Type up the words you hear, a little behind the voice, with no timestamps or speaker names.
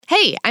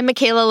Hey, I'm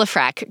Michaela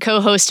Lefrak,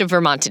 co-host of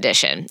Vermont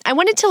Edition. I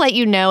wanted to let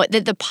you know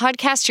that the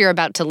podcast you're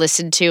about to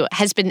listen to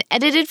has been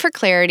edited for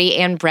clarity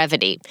and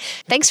brevity.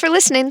 Thanks for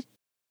listening.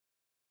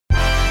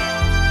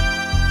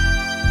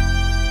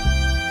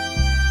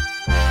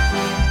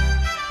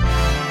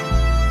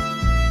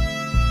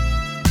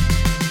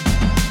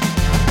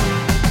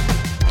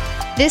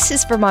 This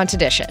is Vermont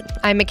Edition.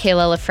 I'm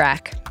Michaela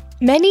Lefrak.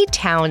 Many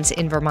towns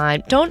in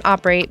Vermont don't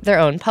operate their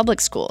own public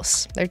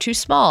schools. They're too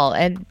small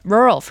and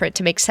rural for it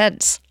to make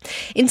sense.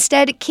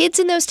 Instead, kids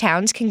in those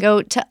towns can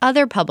go to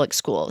other public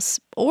schools,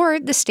 or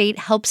the state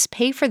helps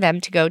pay for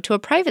them to go to a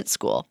private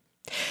school.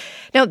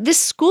 Now, this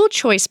school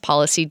choice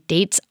policy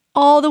dates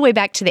all the way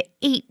back to the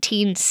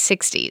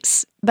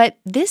 1860s. But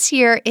this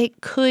year, it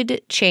could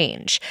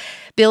change.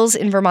 Bills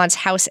in Vermont's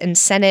House and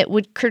Senate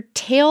would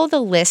curtail the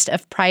list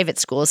of private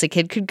schools a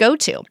kid could go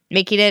to,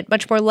 making it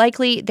much more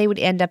likely they would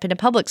end up in a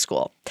public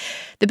school.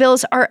 The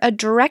bills are a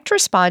direct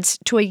response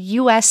to a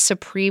U.S.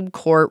 Supreme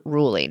Court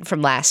ruling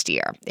from last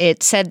year.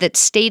 It said that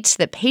states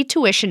that pay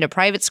tuition to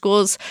private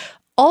schools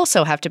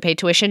also have to pay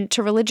tuition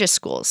to religious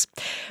schools.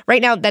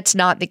 Right now, that's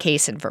not the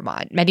case in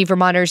Vermont. Many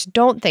Vermonters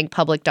don't think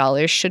public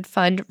dollars should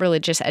fund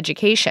religious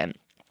education.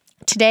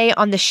 Today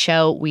on the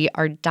show, we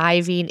are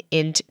diving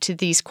into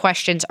these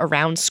questions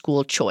around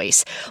school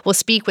choice. We'll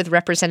speak with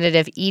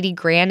Representative Edie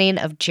Granning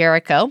of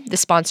Jericho, the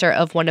sponsor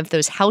of one of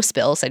those House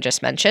bills I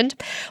just mentioned.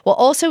 We'll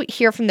also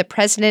hear from the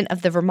president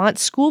of the Vermont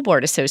School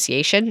Board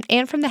Association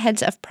and from the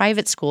heads of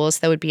private schools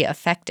that would be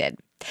affected.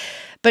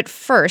 But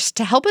first,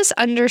 to help us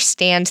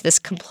understand this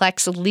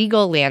complex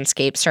legal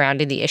landscape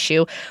surrounding the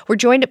issue, we're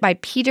joined by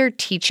Peter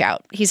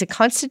Teachout. He's a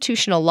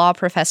constitutional law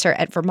professor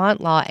at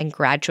Vermont Law and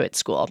Graduate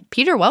School.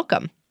 Peter,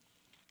 welcome.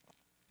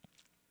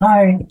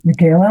 Hi,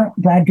 Michaela.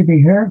 Glad to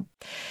be here.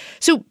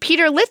 So,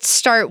 Peter, let's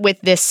start with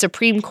this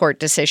Supreme Court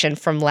decision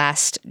from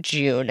last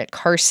June,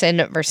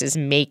 Carson versus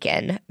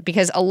Macon,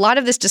 because a lot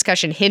of this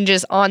discussion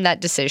hinges on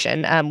that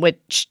decision,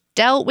 which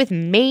dealt with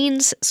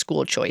Maine's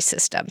school choice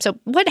system. So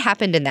what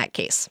happened in that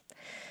case?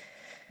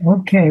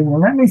 Okay, well,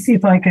 let me see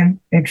if I can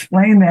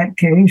explain that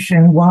case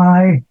and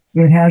why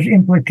it has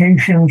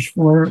implications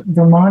for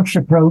Vermont's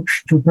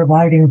approach to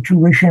providing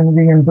tuition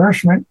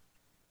reimbursement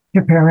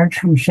to parents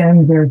who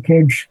send their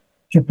kids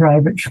to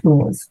private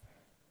schools.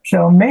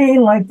 So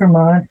Maine, like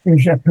Vermont,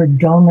 is a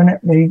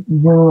predominantly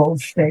rural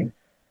state.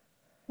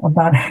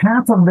 About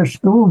half of the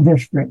school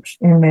districts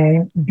in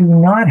Maine do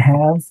not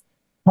have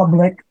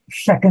public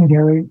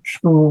secondary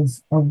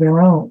schools of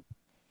their own.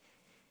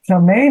 So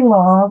Maine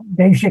law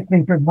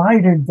basically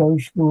provided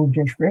those school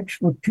districts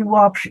with two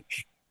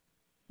options.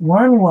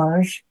 One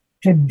was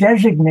to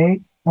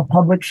designate a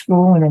public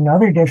school in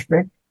another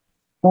district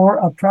or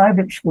a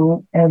private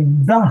school as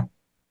the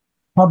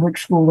public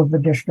school of the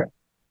district.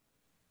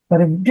 But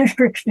if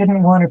districts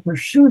didn't want to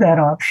pursue that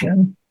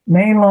option,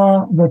 Maine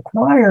law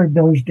required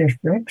those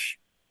districts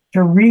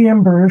to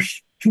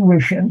reimburse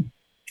tuition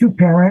to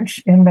parents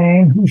in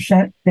Maine who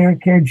sent their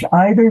kids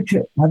either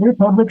to other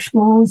public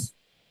schools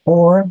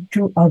or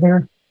to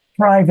other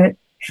private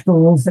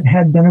schools that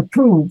had been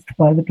approved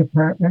by the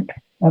Department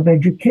of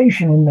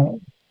Education in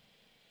Maine.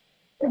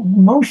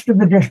 Most of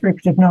the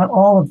districts, if not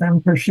all of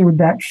them, pursued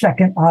that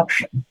second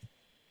option.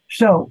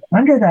 So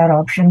under that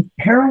option,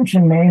 parents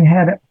in Maine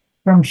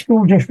from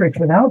school districts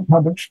without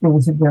public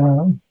schools of their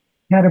own,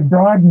 had a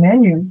broad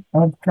menu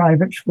of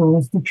private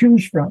schools to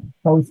choose from,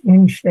 both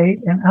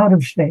in-state and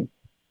out-of-state.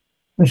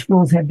 The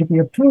schools had to be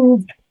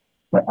approved,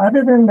 but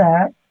other than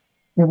that,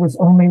 there was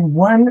only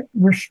one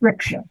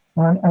restriction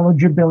on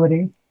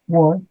eligibility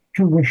for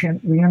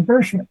tuition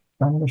reimbursement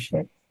from the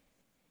state.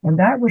 And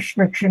that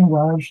restriction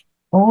was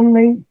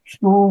only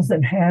schools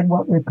that had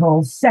what we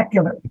call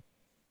secular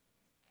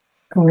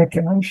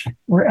curriculums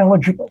were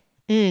eligible.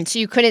 So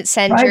you couldn't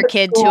send your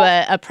kid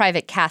to a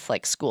private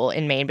Catholic school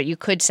in Maine, but you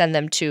could send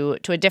them to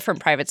a different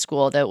private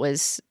school that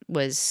was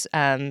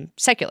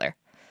secular.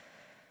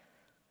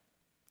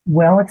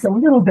 Well, it's a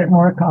little bit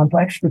more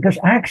complex because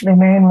actually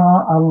Maine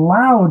law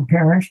allowed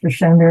parents to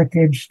send their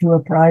kids to a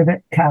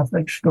private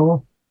Catholic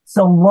school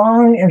so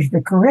long as the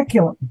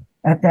curriculum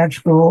at that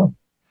school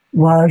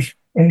was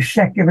a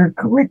secular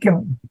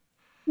curriculum.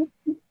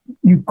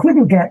 You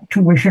couldn't get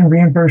tuition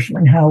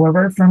reimbursement,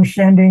 however, from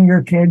sending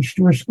your kids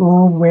to a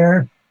school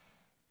where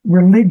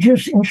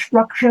religious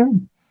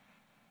instruction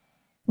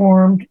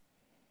formed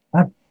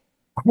a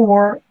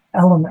core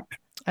element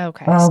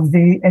of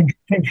the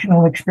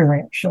educational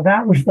experience. So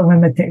that was the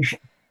limitation.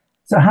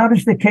 So how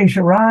does the case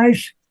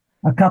arise?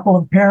 A couple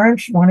of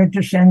parents wanted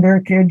to send their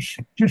kids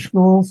to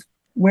schools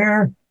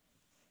where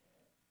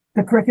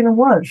the curriculum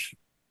was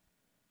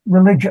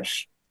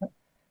religious.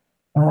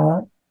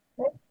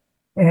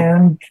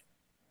 And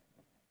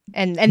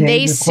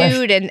they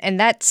sued, and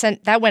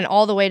that went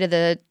all the way to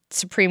the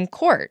Supreme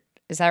Court.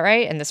 Is that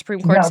right? And the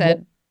Supreme Court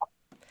said,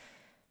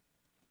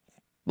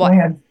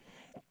 what?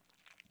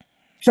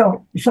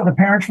 So the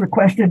parents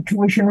requested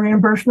tuition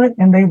reimbursement,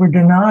 and they were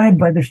denied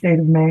by the state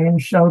of Maine.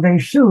 So they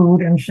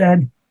sued and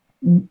said,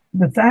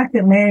 the fact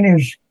that Maine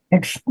is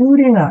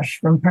excluding us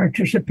from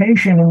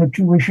participation in the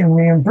tuition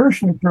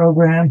reimbursement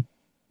program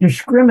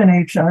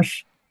discriminates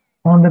us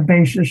on the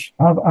basis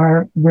of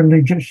our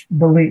religious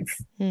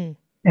belief. And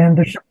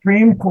the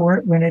Supreme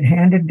Court, when it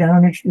handed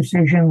down its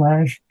decision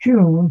last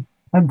June,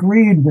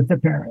 agreed with the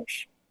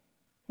parents.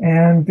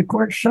 And the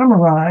court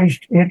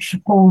summarized its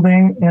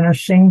holding in a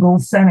single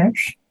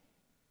sentence.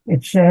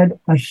 It said,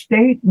 a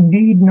state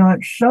need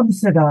not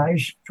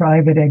subsidize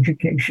private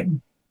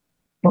education,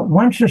 but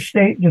once a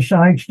state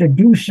decides to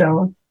do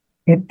so,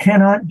 it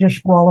cannot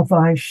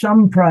disqualify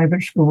some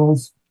private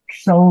schools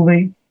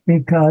solely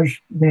because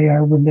they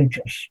are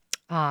religious.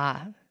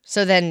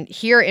 So then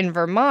here in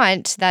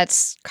Vermont,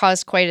 that's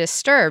caused quite a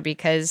stir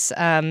because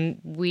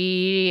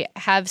we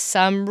have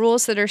some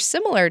rules that are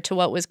similar to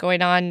what was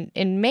going on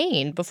in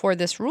Maine before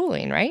this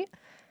ruling, right?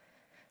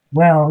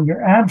 Well,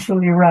 you're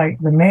absolutely right.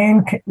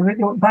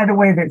 By the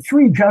way, the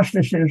three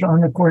justices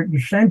on the court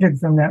dissented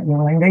from that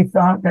ruling. They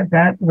thought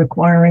that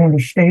requiring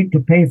the state to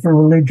pay for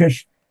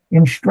religious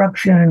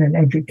instruction and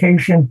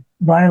education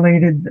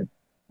violated the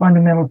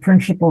fundamental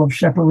principle of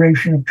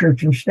separation of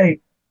church and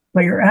state.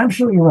 But you're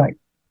absolutely right.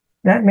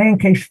 That Maine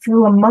case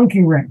threw a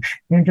monkey wrench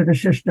into the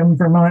system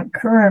Vermont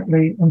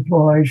currently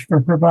employs for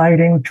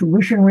providing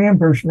tuition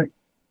reimbursement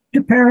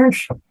to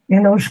parents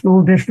in those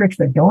school districts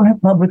that don't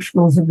have public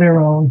schools of their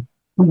own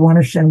who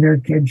want to send their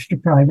kids to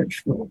private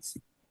schools.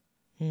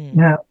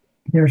 Now,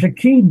 there's a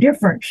key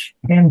difference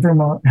in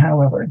Vermont,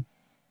 however,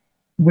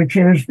 which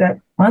is that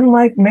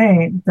unlike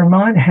Maine,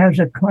 Vermont has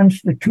a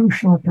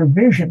constitutional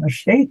provision, a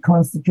state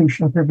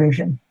constitutional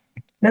provision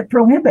that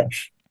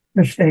prohibits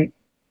the state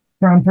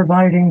from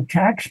providing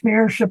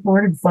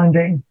taxpayer-supported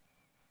funding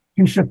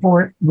to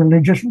support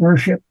religious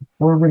worship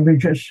or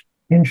religious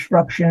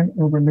instruction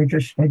or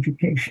religious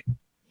education.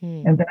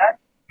 And that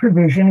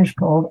provision is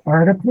called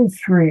Article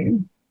 3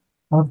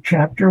 of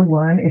Chapter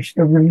 1. It's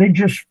the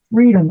religious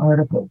freedom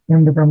article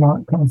in the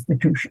Vermont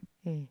Constitution.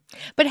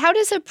 But how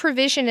does a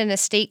provision in a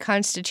state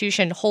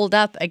constitution hold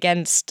up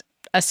against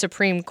a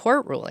Supreme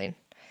Court ruling?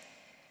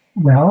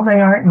 Well, they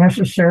aren't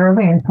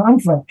necessarily in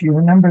conflict. You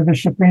remember the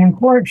Supreme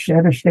Court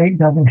said a state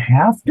doesn't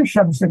have to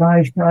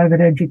subsidize private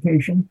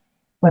education,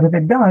 but if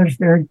it does,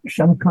 there are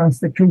some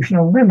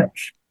constitutional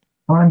limits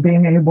on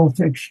being able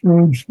to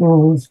exclude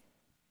schools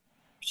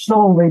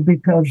solely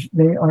because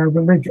they are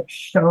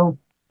religious. So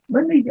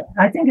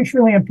I think it's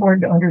really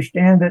important to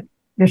understand that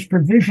this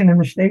provision in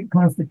the state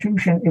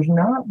constitution is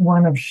not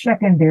one of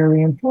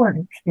secondary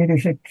importance. It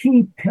is a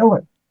key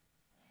pillar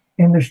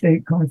in the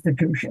state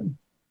constitution.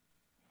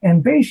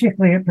 And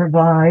basically, it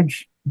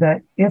provides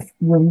that if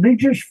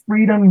religious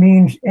freedom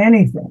means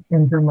anything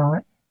in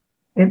Vermont,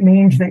 it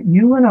means that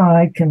you and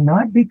I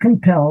cannot be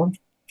compelled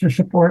to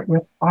support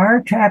with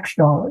our tax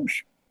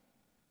dollars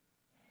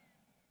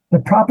the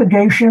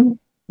propagation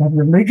of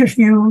religious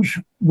views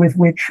with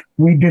which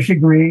we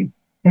disagree,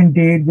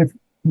 indeed, with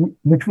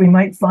which we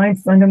might find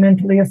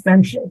fundamentally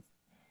offensive.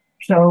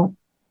 So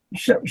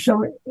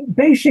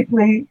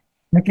basically,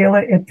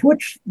 Michaela, it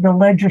puts the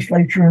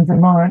legislature in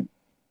Vermont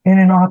in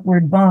an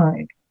awkward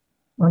bind.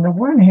 On the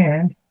one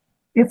hand,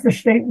 if the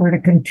state were to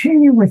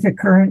continue with the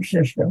current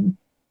system,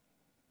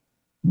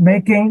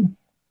 making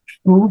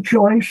school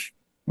choice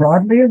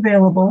broadly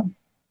available,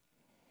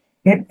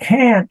 it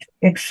can't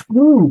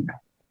exclude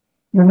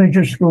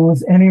religious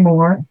schools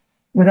anymore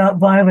without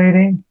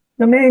violating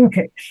the Maine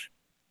case.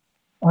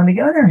 On the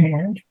other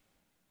hand,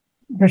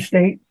 the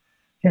state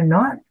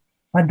cannot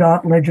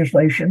adopt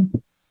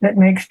legislation that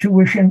makes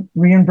tuition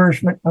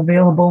reimbursement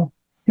available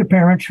to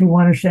parents who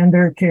want to send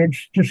their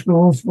kids to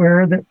schools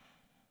where the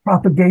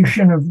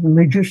propagation of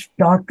religious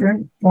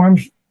doctrine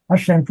forms a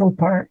central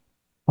part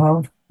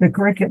of the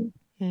curriculum.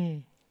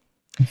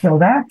 So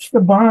that's the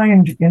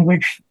bind in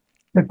which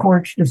the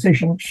court's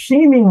decision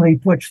seemingly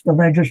puts the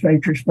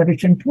legislatures, but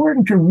it's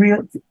important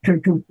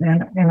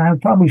and I'll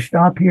probably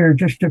stop here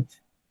just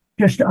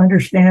to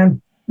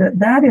understand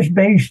that is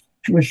based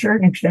to a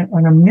certain extent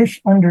on a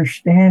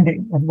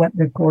misunderstanding of what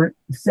the court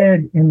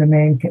said in the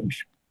Maine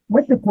case.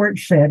 What the court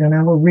said, and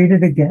I will read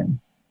it again,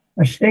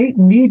 a state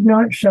need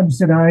not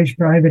subsidize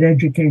private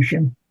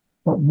education,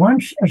 but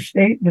once a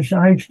state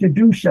decides to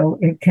do so,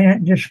 it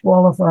can't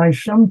disqualify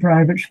some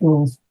private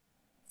schools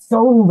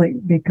solely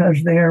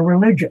because they are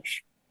religious.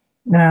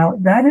 Now,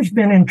 that has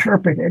been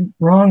interpreted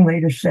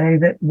wrongly to say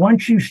that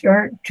once you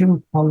start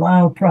to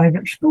allow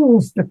private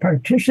schools to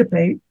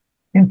participate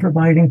in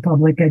providing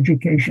public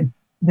education,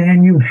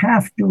 then you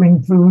have to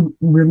include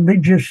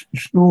religious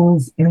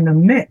schools in the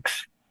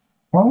mix.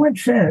 All it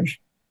says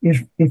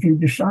is if you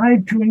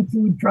decide to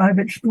include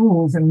private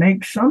schools and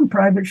make some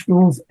private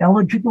schools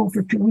eligible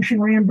for tuition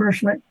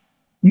reimbursement,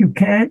 you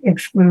can't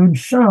exclude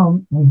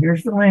some, and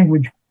here's the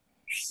language,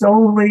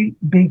 solely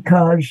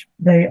because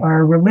they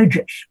are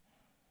religious.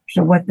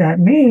 So what that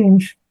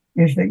means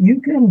is that you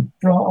can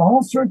draw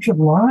all sorts of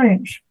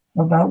lines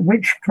about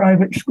which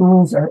private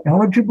schools are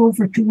eligible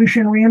for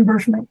tuition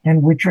reimbursement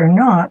and which are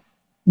not.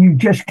 You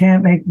just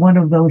can't make one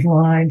of those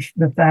lines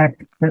the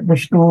fact that the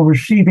school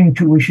receiving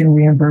tuition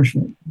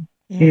reimbursement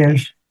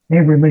is a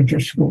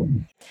religious school.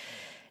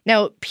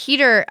 Now,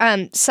 Peter,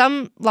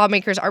 some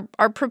lawmakers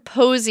are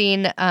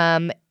proposing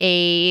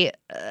a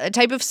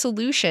type of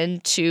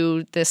solution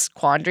to this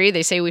quandary.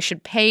 They say we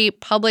should pay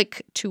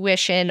public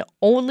tuition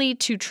only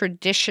to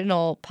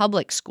traditional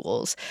public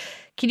schools.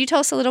 Can you tell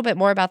us a little bit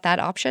more about that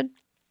option?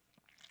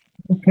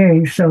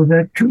 Okay, so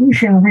the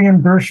tuition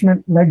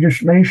reimbursement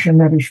legislation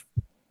that is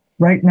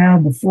right now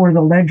before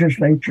the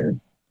legislature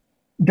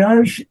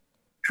does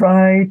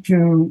try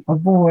to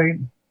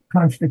avoid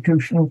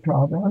constitutional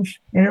problems.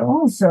 It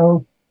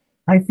also,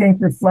 I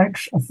think,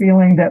 reflects a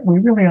feeling that we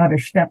really ought to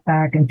step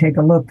back and take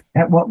a look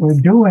at what we're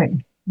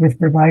doing with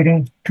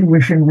providing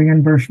tuition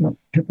reimbursement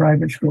to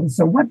private schools.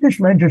 So what this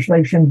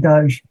legislation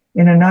does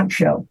in a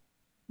nutshell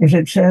is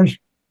it says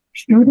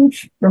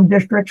students from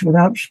districts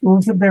without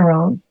schools of their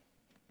own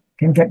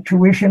can get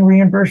tuition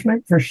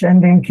reimbursement for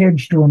sending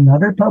kids to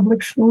another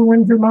public school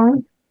in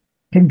Vermont,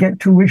 can get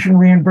tuition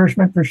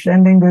reimbursement for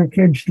sending their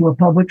kids to a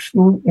public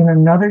school in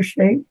another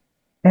state,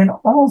 and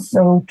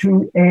also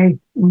to a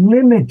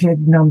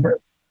limited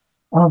number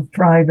of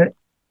private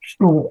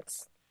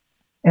schools.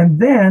 And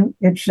then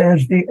it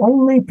says the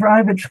only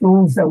private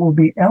schools that will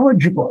be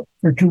eligible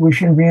for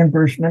tuition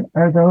reimbursement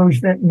are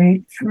those that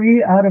meet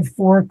 3 out of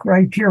 4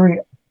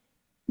 criteria.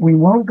 We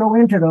won't go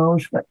into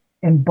those, but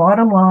in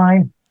bottom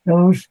line,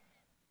 those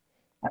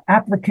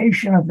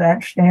application of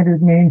that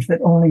standard means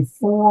that only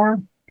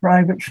 4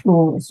 private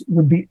schools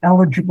would be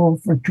eligible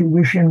for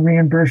tuition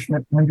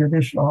reimbursement under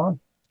this law.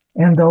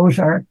 And those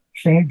are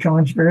St.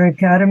 Johnsbury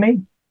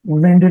Academy,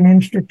 Linden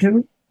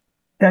Institute,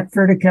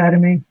 Thetford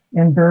Academy,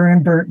 and Burr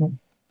and Burton.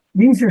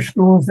 These are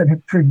schools that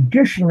have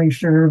traditionally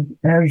served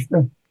as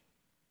the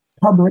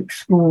public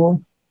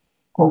school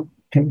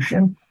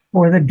quotation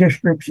for the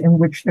districts in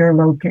which they're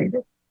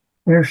located.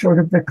 They're sort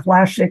of the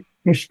classic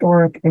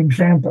historic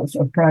examples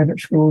of private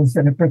schools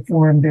that have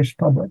performed this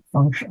public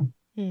function.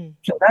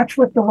 So that's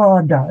what the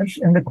law does.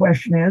 And the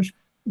question is,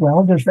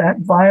 well, does that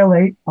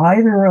violate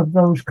either of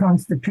those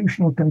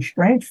constitutional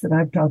constraints that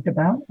I've talked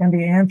about? And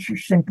the answer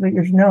simply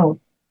is no.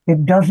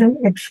 It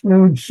doesn't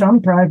exclude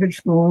some private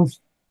schools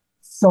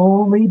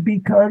solely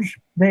because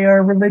they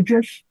are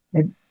religious.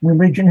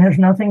 Religion has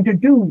nothing to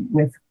do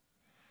with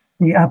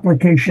the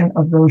application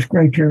of those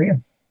criteria.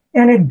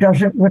 And it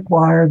doesn't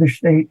require the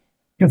state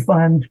to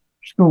fund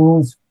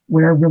schools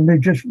where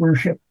religious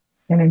worship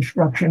and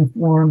instruction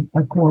form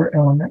a core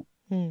element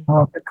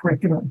of the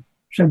curriculum.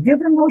 So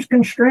given those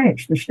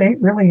constraints, the state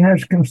really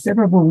has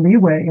considerable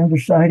leeway in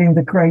deciding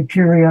the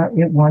criteria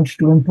it wants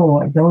to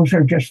employ. Those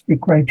are just the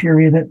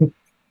criteria that the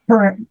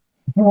current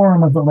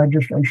form of the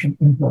legislation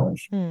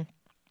employs.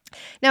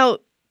 Now,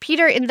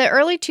 Peter, in the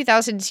early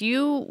 2000s,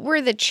 you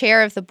were the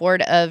chair of the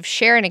board of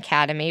Sharon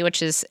Academy,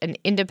 which is an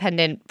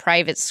independent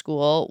private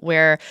school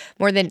where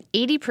more than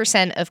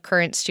 80% of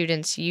current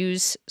students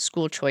use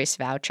school choice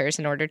vouchers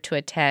in order to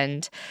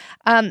attend.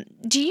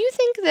 Do you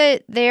think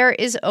that there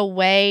is a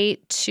way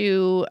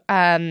to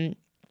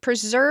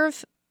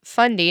preserve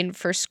funding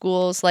for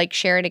schools like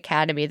Sharon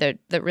Academy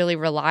that really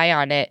rely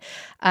on it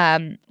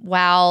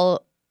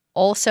while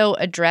also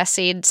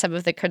addressing some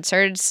of the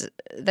concerns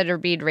that are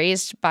being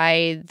raised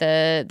by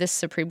this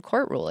Supreme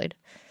Court ruling?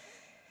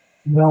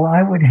 Well,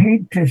 I would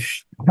hate to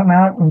come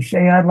out and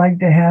say I'd like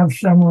to have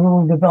some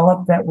rule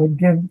developed that would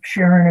give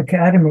Sharon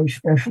Academy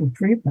special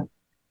treatment.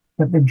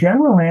 But the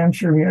general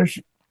answer is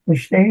the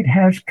state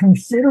has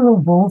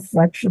considerable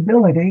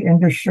flexibility in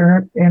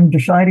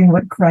deciding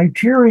what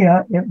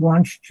criteria it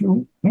wants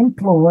to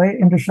employ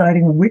in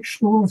deciding which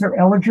schools are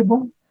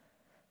eligible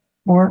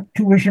for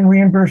tuition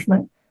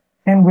reimbursement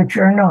and which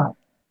are not.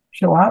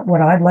 So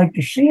what I'd like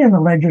to see in the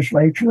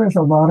legislature is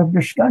a lot of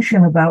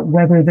discussion about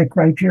whether the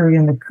criteria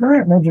in the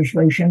current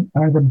legislation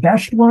are the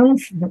best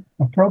ones, the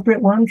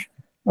appropriate ones,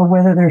 or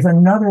whether there's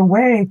another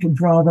way to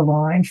draw the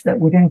lines that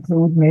would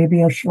include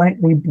maybe a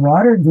slightly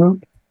broader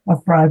group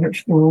of private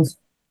schools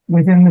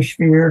within the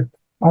sphere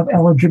of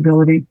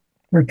eligibility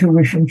for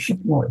tuition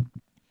support.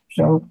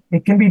 So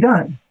it can be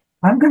done.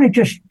 I'm going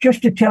to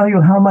just to tell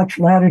you how much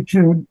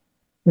latitude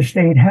the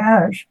state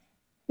has.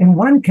 In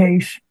one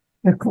case,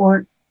 the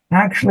court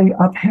actually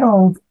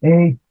upheld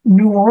a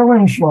New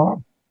Orleans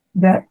law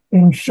that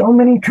in so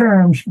many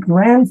terms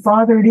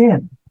grandfathered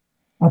in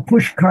a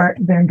push cart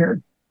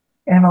vendor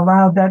and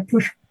allowed that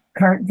push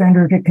cart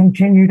vendor to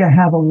continue to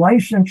have a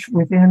license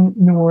within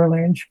New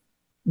Orleans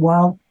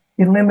while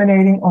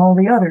eliminating all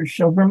the others.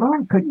 So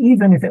Vermont could,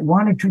 even if it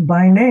wanted to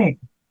by name,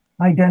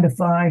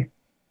 identify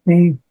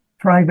the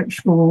private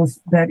schools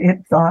that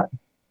it thought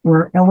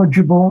were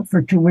eligible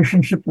for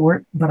tuition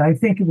support, but I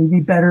think it would be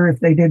better if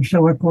they did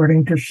so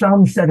according to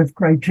some set of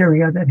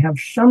criteria that have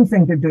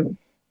something to do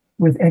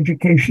with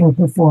educational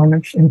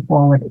performance and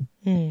quality.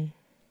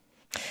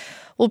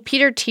 Well,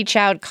 Peter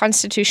Teachout,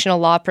 constitutional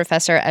law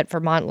professor at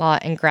Vermont Law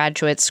and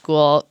Graduate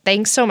School,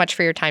 thanks so much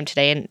for your time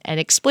today and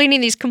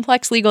explaining these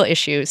complex legal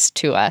issues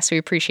to us. We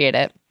appreciate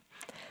it.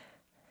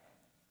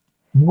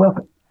 You're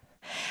welcome.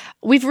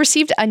 We've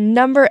received a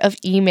number of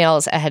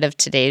emails ahead of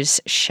today's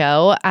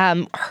show.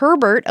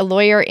 Herbert, a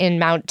lawyer in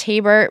Mount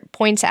Tabor,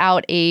 points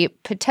out a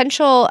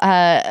potential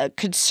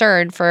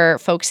concern for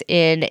folks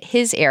in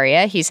his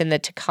area. He's in the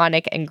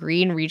Taconic and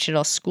Green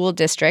Regional School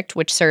District,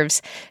 which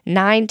serves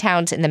 9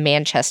 towns in the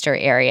Manchester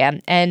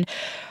area. And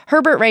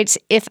Herbert writes,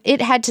 if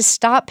it had to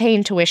stop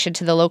paying tuition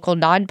to the local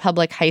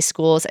non-public high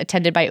schools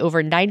attended by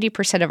over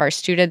 90% of our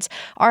students,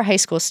 our high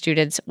school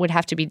students would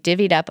have to be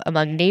divvied up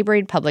among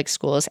neighboring public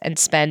schools and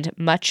spend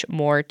much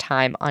more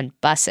time on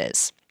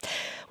buses.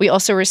 We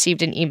also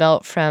received an email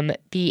from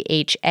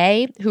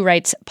BHA, who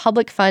writes,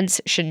 public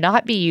funds should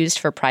not be used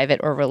for private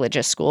or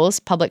religious schools.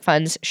 Public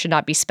funds should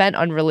not be spent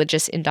on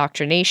religious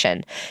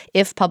indoctrination.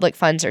 If public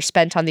funds are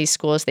spent on these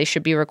schools, they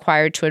should be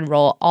required to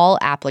enroll all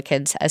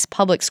applicants, as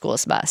public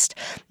schools must.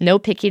 No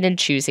picking and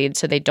choosing,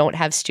 so they don't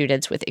have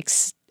students with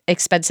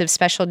expensive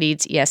special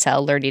needs,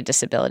 ESL, learning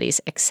disabilities,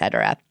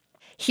 etc.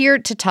 Here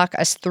to talk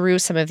us through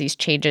some of these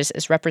changes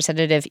is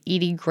Representative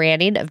Edie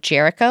Granning of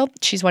Jericho.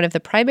 She's one of the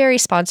primary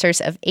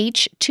sponsors of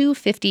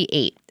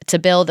H-258. It's a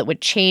bill that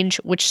would change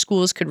which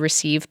schools could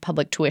receive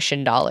public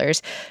tuition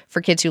dollars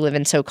for kids who live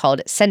in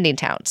so-called sending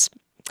towns.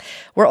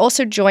 We're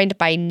also joined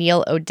by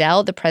Neil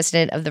Odell, the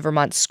president of the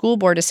Vermont School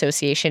Board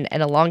Association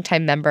and a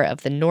longtime member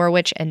of the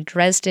Norwich and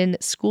Dresden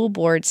school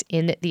boards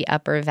in the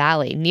Upper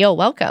Valley. Neil,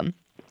 welcome.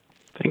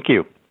 Thank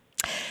you.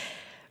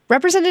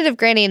 Representative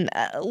Granning,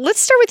 let's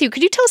start with you.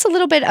 Could you tell us a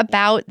little bit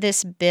about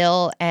this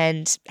bill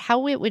and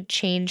how it would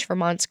change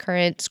Vermont's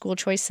current school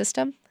choice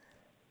system?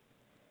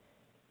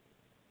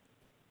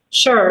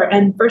 Sure.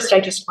 And first, I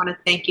just want to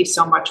thank you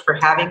so much for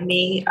having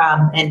me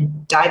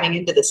and diving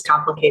into this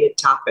complicated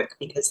topic,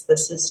 because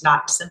this is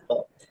not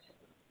simple.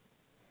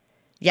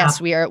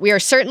 Yes, we are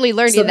certainly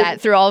learning that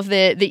through all of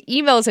the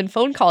emails and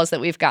phone calls that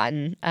we've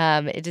gotten.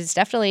 It is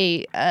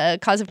definitely a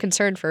cause of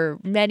concern for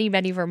many,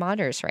 many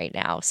Vermonters right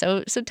now.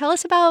 So tell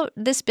us about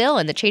this bill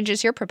and the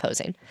changes you're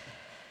proposing.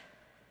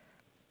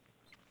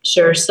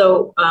 Sure.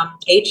 So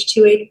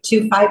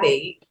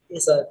H-258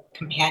 is a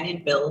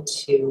companion bill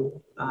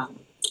to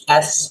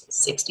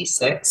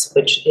S-66,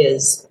 which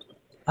is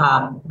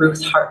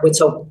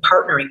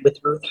partnering with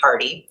Ruth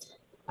Hardy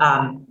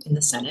in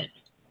the Senate.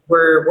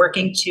 We're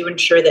working to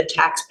ensure that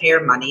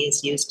taxpayer money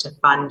is used to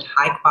fund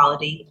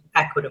high-quality,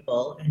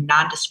 equitable, and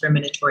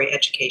non-discriminatory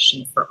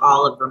education for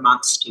all of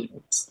Vermont's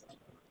students.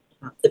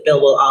 The bill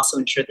will also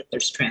ensure that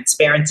there's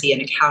transparency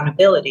and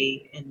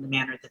accountability in the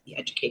manner that the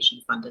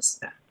education fund is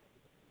spent.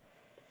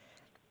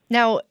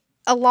 Now,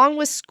 along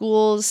with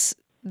schools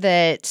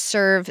that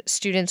serve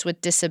students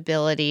with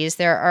disabilities,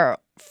 there are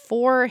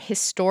 4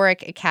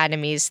 historic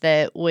academies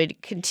that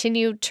would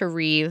continue to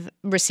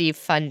receive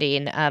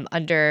funding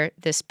under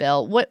this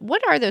bill.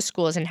 What are those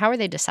schools and how are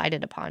they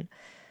decided upon?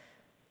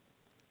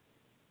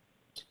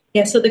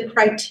 Yeah, so the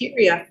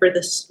criteria for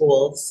the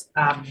schools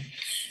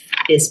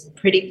is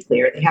pretty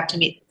clear. They have to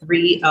meet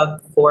 3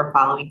 of 4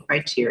 following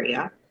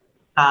criteria.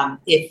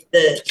 If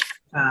the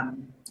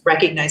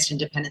recognized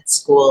independent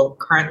school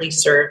currently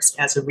serves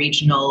as a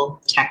regional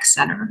tech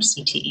center,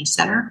 CTE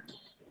center,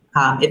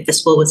 if the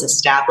school was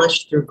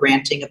established through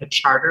granting of a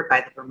charter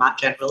by the Vermont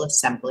General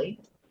Assembly,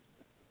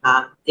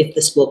 if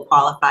the school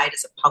qualified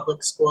as a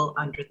public school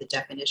under the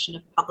definition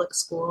of public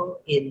school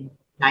in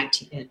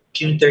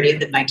June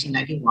 30th of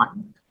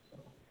 1991,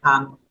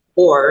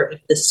 or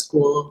if the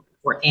school,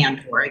 or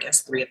I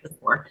guess 3 of the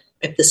 4,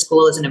 if the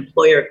school is an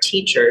employer of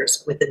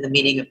teachers within the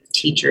meaning of the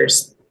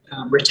teachers'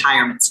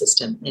 retirement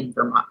system in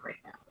Vermont right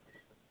now.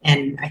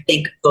 And I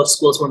think those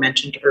schools were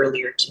mentioned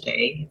earlier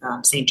today,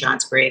 St.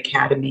 Johnsbury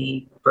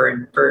Academy,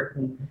 Burton,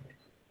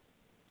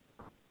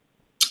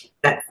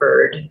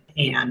 Bedford,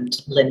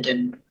 and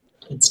Linden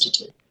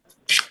Institute.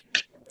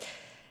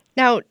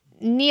 Now,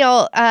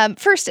 Neil,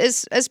 first,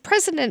 as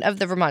president of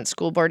the Vermont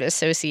School Board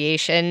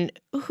Association,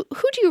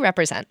 who do you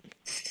represent?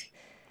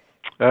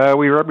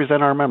 We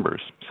represent our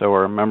members. So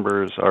our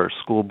members are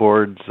school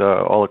boards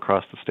all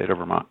across the state of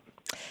Vermont.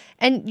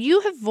 And you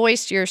have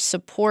voiced your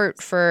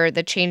support for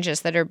the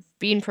changes that are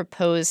being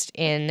proposed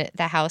in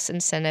the House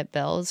and Senate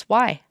bills.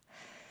 Why?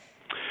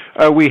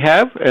 We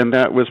have, and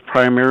that was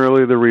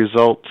primarily the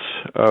result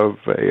of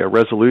a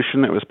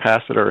resolution that was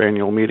passed at our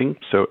annual meeting.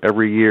 So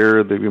every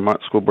year, the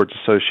Vermont School Boards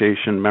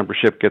Association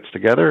membership gets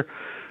together.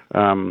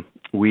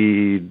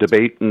 We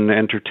debate and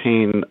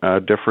entertain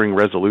differing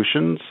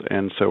resolutions,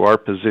 and so our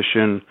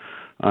position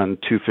on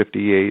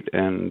 258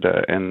 and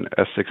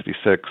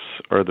S66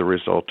 are the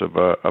result of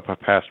a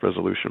past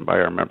resolution by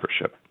our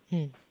membership.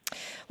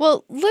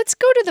 Well, let's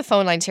go to the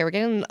phone lines here. We're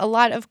getting a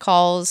lot of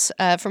calls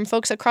from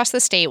folks across the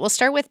state. We'll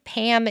start with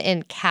Pam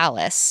in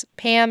Calais.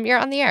 Pam, you're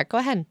on the air. Go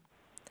ahead.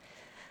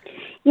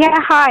 Yeah,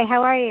 hi.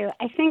 How are you?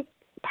 I think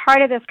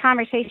part of this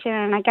conversation,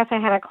 and I guess I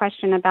had a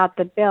question about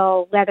the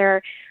bill,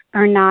 whether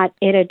or not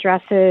it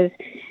addresses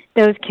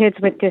those kids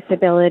with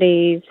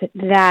disabilities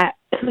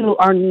who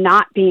are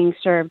not being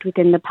served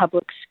within the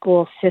public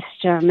school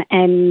system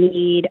and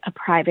need a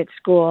private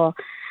school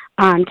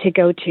to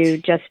go to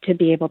just to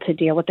be able to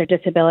deal with their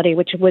disability,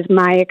 which was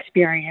my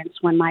experience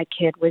when my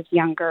kid was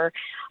younger.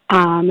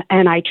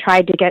 And I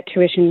tried to get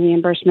tuition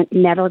reimbursement,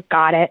 never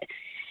got it.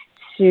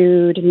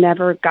 Sued,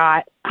 never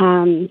got.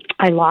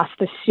 I lost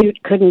the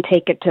suit, couldn't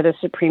take it to the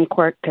Supreme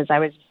Court because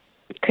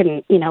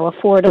couldn't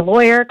afford a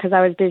lawyer because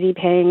I was busy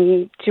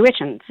paying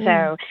tuition.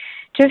 So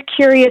just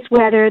curious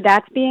whether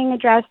that's being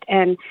addressed.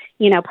 And,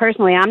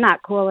 personally, I'm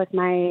not cool with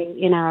my,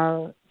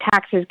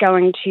 taxes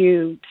going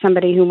to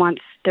somebody who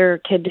wants their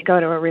kid to go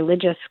to a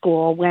religious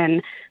school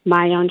when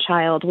my own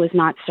child was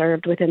not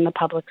served within the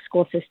public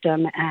school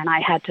system, and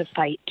I had to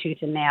fight tooth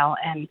and nail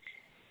and,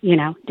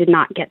 did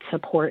not get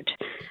support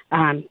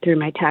through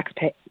my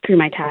taxes.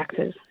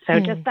 So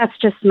that's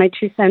just my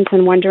 2 cents,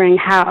 and wondering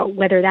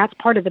whether that's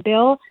part of the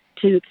bill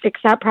to fix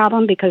that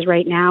problem, because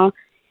right now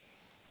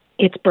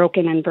it's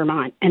broken in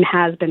Vermont and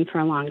has been for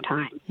a long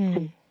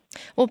time.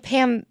 Well,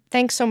 Pam,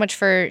 thanks so much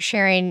for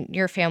sharing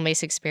your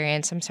family's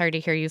experience. I'm sorry to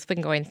hear you've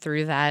been going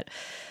through that.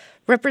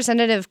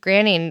 Representative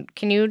Granning,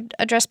 can you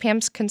address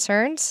Pam's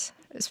concerns,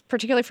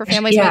 particularly for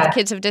families with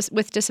kids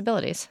with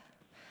disabilities?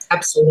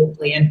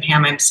 Absolutely. And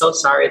Pam, I'm so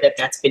sorry that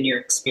that's been your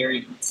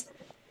experience.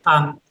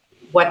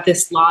 What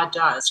this law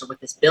does, or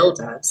what this bill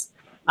does,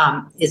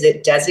 is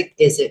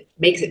it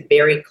makes it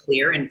very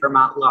clear in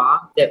Vermont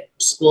law that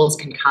schools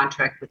can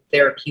contract with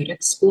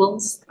therapeutic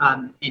schools,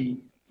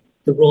 and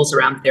the rules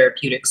around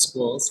therapeutic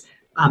schools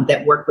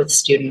that work with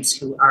students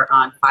who are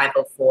on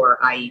 504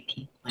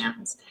 IEP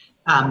plans.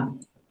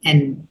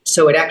 And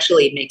so it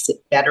actually makes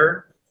it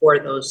better for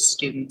those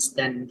students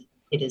than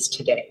it is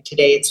today.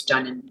 Today it's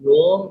done in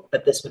rule,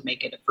 but this would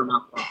make it a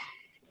Vermont law.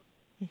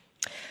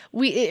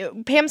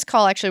 Pam's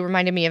call actually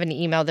reminded me of an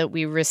email that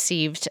we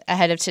received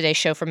ahead of today's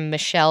show from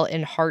Michelle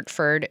in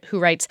Hartford, who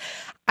writes,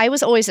 I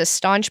was always a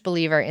staunch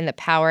believer in the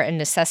power and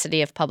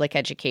necessity of public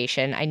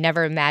education. I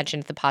never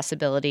imagined the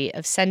possibility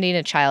of sending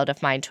a child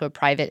of mine to a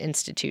private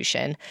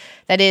institution.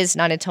 That is,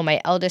 not until my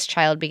eldest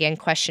child began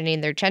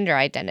questioning their gender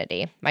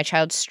identity. My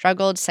child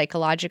struggled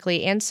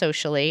psychologically and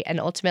socially, and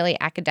ultimately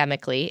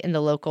academically, in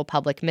the local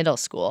public middle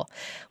school.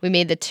 We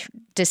made the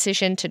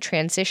decision to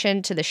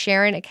transition to the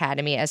Sharon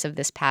Academy as of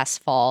this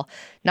past fall,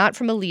 not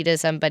from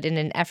elitism, but in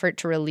an effort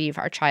to relieve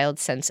our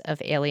child's sense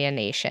of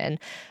alienation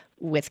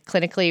with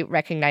clinically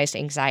recognized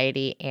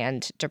anxiety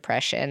and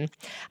depression.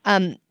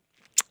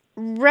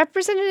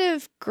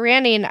 Representative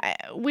Granning,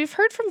 we've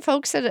heard from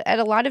folks at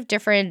a lot of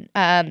different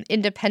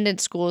independent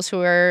schools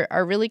who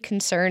are really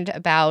concerned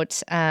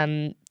about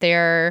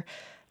their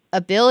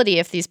ability,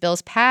 if these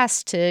bills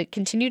pass, to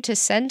continue to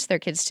send their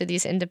kids to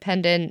these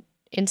independent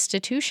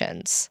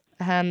institutions.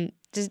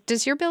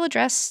 Does your bill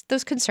address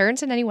those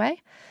concerns in any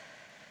way?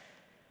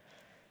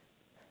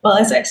 Well,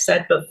 as I've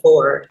said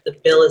before, the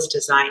bill is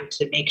designed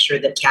to make sure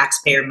that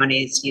taxpayer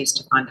money is used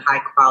to fund high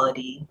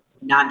quality,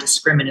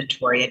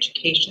 non-discriminatory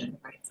education,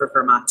 right, for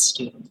Vermont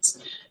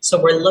students. So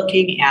we're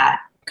looking at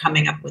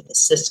coming up with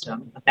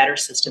a better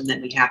system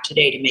than we have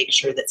today, to make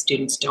sure that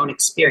students don't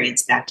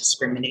experience that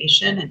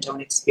discrimination and don't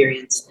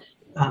experience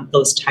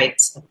those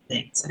types of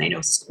things. And I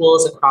know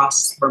schools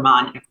across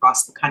Vermont and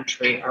across the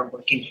country are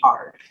working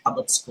hard,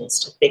 public schools,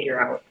 to figure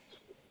out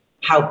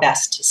how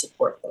best to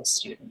support those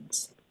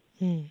students.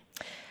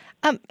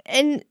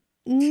 And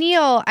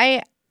Neil,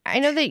 I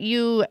know that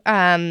you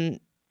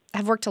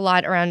have worked a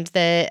lot around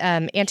the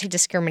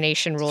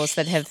anti-discrimination rules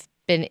that have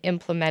been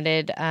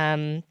implemented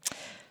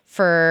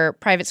for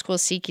private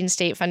schools seeking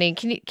state funding.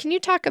 Can you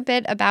talk a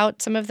bit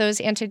about some of those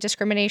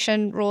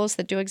anti-discrimination rules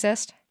that do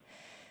exist?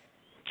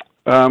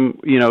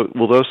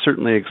 Well, those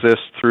certainly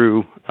exist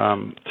through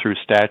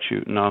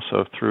statute and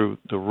also through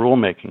the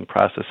rulemaking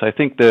process. I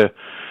think the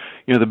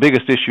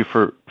biggest issue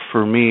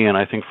for me, and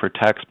I think for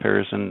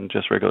taxpayers and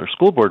just regular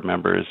school board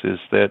members, is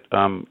that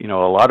a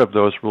lot of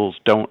those rules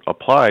don't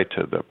apply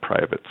to the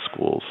private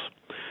schools.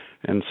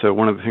 And so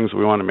one of the things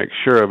we want to make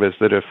sure of is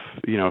that if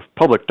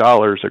public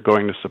dollars are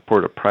going to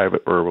support a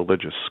private or a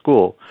religious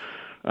school,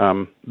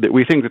 that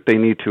we think that they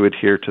need to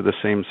adhere to the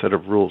same set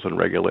of rules and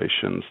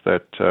regulations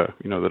that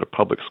that a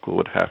public school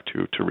would have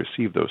to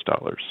receive those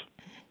dollars.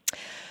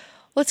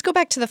 Let's go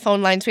back to the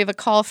phone lines. We have a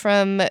call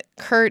from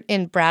Kurt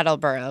in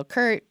Brattleboro.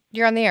 Kurt,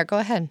 you're on the air. Go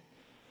ahead.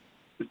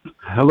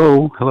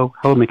 Hello,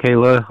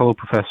 Michaela. Hello,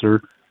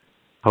 Professor.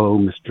 Hello,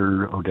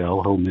 Mr.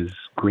 Odell. Hello, Ms.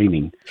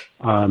 Greening.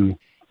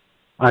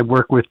 I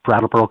work with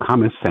Brattleboro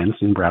Common Sense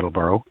in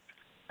Brattleboro,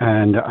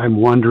 and I'm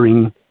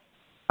wondering,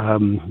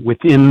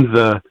 within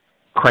the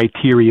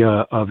criteria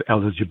of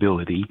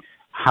eligibility,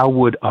 how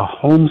would a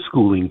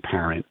homeschooling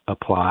parent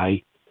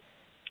apply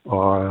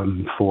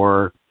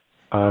for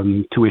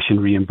tuition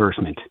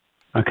reimbursement,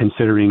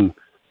 considering,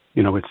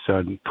 it's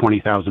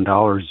 $20,000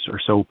 or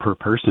so per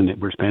person that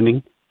we're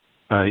spending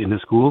in the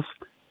schools,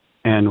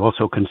 and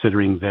also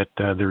considering that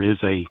there is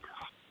a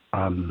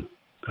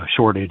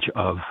shortage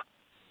of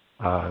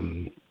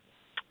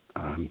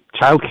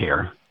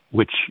childcare,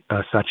 which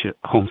such a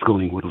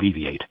homeschooling would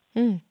alleviate.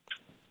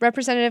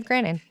 Representative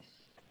Grannon.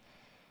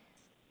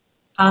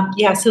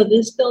 So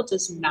this bill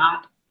does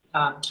not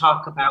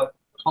talk about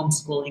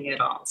homeschooling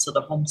at all. So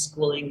the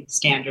homeschooling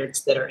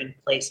standards that are in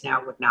place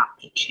now would not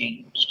be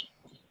changed.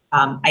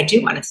 I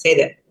do want to say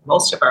that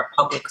most of our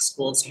public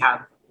schools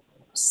have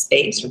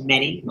space, or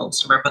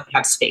most of our books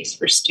have space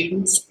for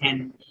students.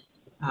 And,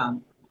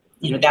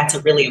 that's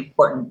a really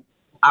important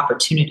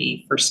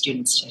opportunity for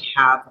students to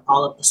have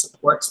all of the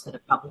supports that a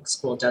public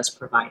school does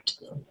provide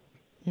to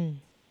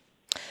them.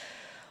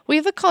 We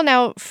have a call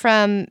now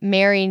from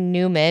Mary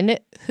Newman,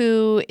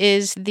 who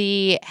is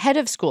the head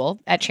of school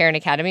at Sharon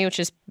Academy, which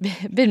has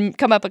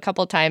come up a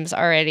couple times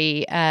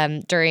already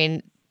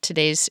during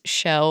today's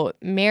show.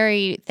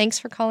 Mary, thanks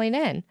for calling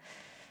in.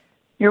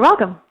 You're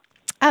welcome.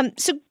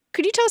 So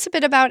could you tell us a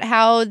bit about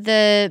how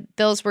the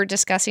bills we're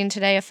discussing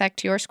today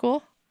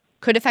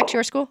could affect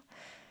your school?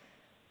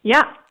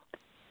 Yeah.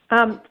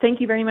 Thank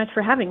you very much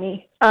for having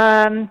me.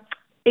 80%,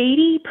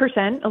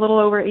 a little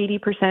over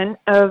 80%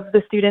 of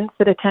the students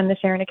that attend the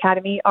Sharon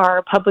Academy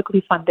are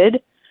publicly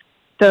funded.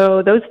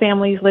 So those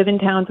families live in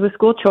towns with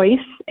school choice,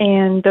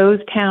 and those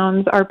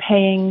towns are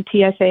paying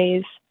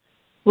TSAs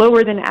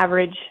lower than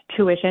average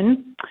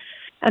tuition.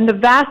 And the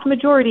vast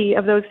majority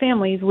of those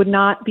families would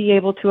not be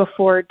able to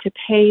afford to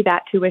pay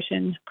that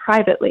tuition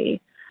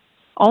privately.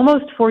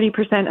 Almost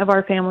 40% of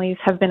our families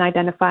have been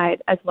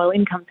identified as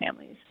low-income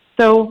families.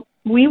 So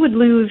we would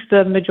lose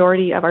the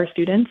majority of our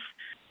students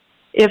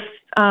if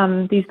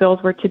these bills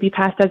were to be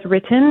passed as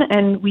written,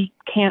 and we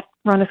can't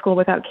run a school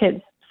without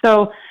kids.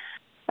 So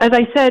as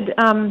I said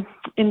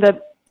in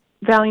the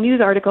Valley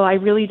News article, I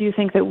really do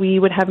think that we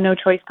would have no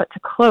choice but to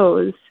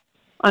close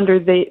under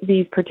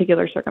these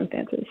particular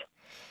circumstances.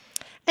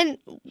 And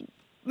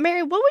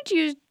Mary, what would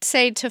you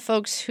say to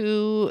folks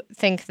who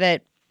think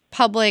that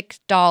public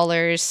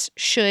dollars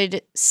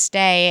should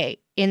stay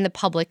in the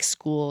public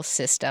school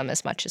system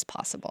as much as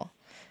possible?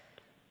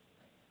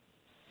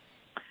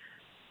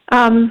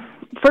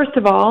 First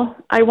of all,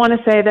 I want to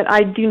say that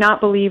I do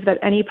not believe that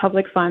any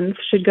public funds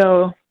should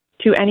go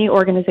to any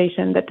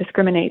organization that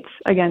discriminates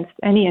against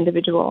any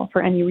individual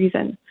for any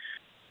reason.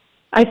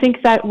 I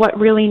think that what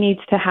really needs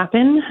to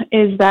happen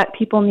is that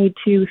people need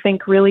to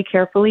think really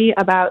carefully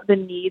about the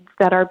needs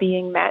that are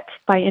being met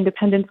by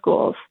independent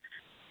schools.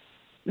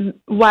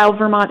 While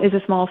Vermont is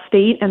a small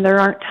state and there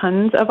aren't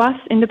tons of us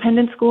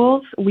independent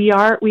schools, we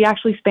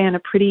actually span a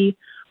pretty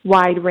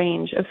wide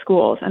range of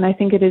schools. And I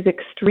think it is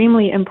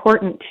extremely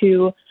important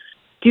to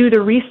do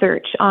the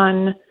research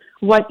on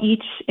what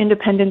each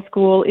independent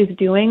school is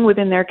doing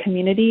within their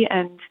community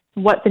and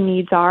what the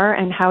needs are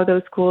and how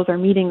those schools are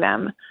meeting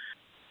them.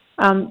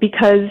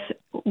 Because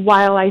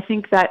while I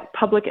think that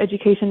public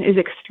education is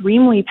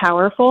extremely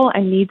powerful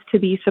and needs to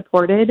be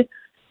supported,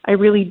 I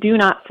really do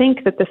not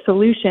think that the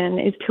solution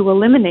is to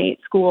eliminate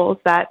schools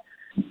that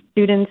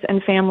students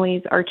and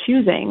families are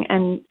choosing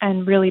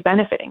and really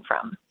benefiting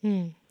from.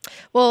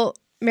 Well,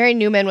 Mary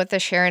Newman with the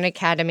Sharon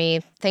Academy,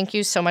 thank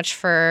you so much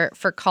for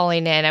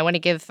calling in. I want to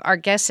give our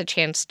guests a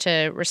chance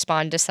to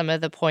respond to some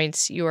of the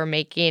points you were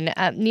making.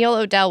 Neil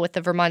O'Dell with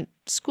the Vermont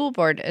School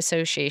Board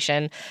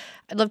Association,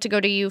 I'd love to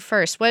go to you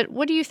first.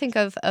 What do you think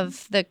of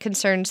the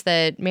concerns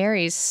that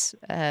Mary's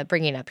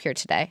bringing up here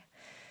today?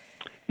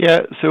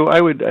 Yeah, so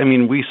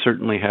we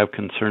certainly have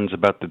concerns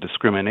about the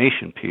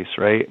discrimination piece,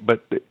 right?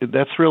 But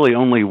that's really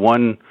only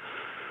one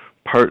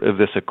part of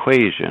this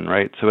equation,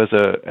 right? So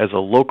as a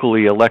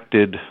locally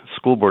elected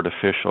school board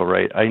official,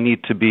 right, I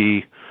need to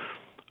be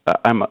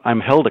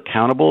I'm held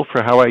accountable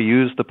for how I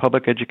use the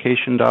public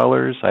education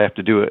dollars. I have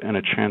to do it in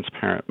a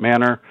transparent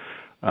manner.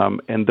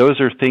 And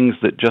those are things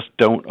that just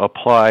don't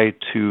apply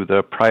to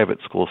the private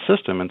school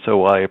system. And so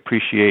while I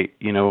appreciate,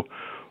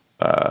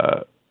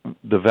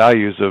 the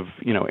values of,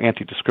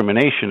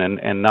 anti-discrimination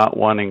and not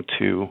wanting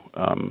to,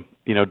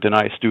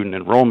 deny student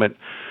enrollment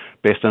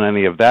based on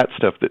any of that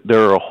stuff, that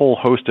there are a whole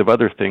host of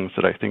other things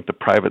that I think the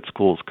private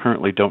schools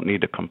currently don't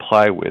need to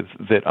comply with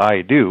that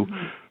I do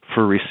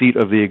for receipt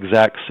of the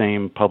exact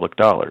same public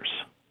dollars.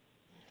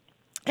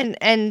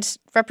 And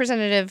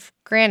Representative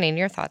Granning,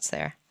 your thoughts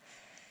there?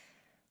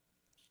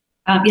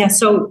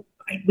 So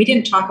we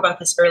didn't talk about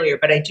this earlier,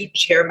 but I do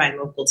chair my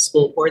local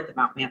school board, the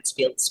Mount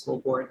Mansfield School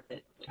Board,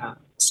 that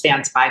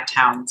spans 5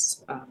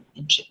 towns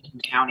in Chittenden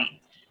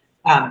County.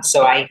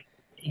 So I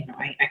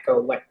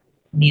echo what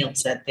Neil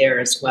said there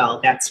as well.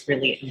 That's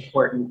really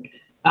important.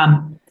 I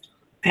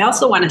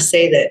also want to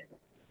say that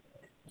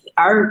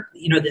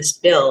this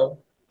bill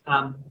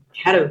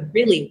had a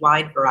really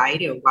wide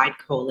variety, a wide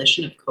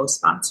coalition of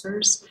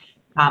co-sponsors.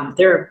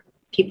 There are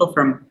people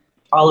from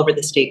all over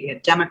the state. We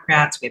have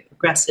Democrats, we have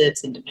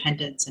progressives,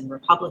 independents, and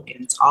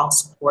Republicans all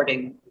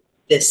supporting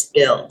this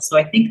bill. So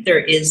I think there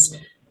is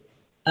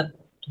a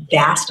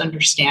vast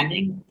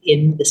understanding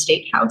in the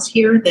State House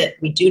here that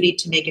we do need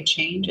to make a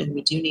change, and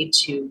we do need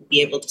to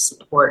be able to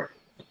support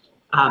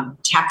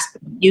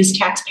use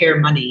taxpayer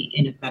money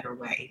in a better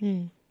way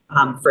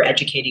for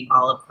educating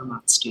all of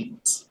Vermont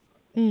students.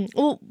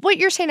 Well, what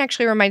you're saying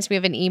actually reminds me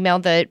of an email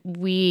that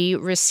we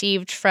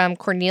received from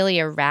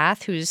Cornelia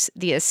Rath, who's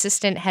the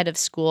assistant head of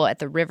school at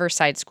the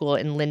Riverside School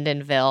in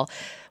Lindenville,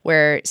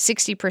 where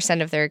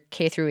 60% of their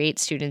K through 8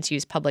 students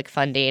use public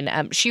funding.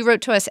 She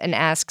wrote to us and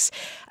asks,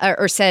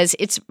 or says,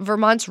 it's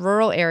Vermont's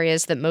rural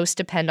areas that most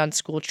depend on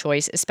school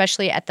choice,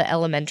 especially at the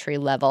elementary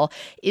level.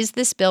 Is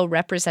this bill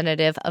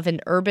representative of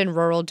an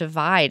urban-rural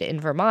divide in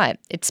Vermont?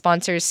 Its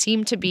sponsors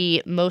seem to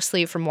be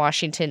mostly from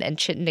Washington and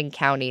Chittenden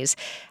counties.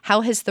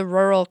 How has the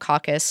Rural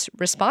Caucus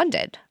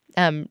responded?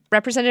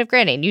 Representative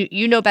Granning,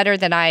 you know better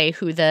than I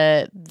who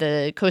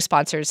the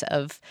co-sponsors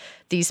of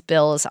these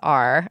bills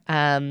are.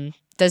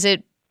 Does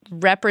it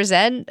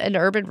represent an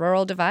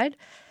urban-rural divide?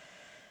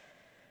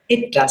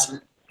 It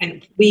doesn't.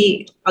 And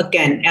we,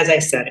 again, as I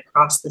said,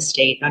 across the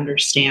state,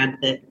 understand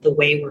that the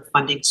way we're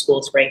funding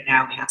schools right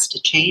now has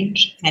to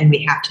change, and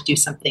we have to do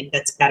something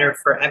that's better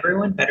for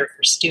everyone, better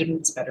for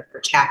students, better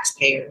for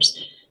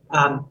taxpayers.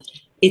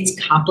 It's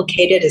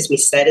complicated, as we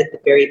said at the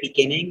very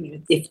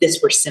beginning. If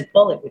this were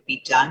simple, it would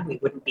be done. We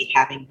wouldn't be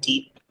having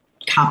deep,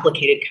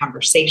 complicated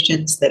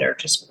conversations that are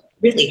just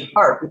really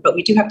hard. But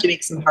we do have to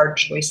make some hard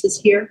choices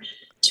here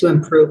to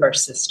improve our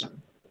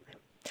system.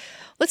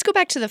 Let's go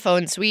back to the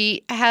phones.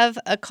 We have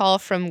a call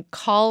from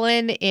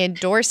Colin in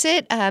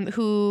Dorset,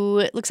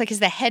 who looks like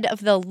is the head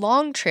of the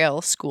Long Trail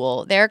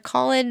School there.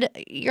 Colin,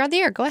 you're on the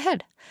air. Go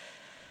ahead.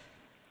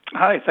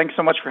 Hi, thanks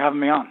so much for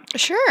having me on.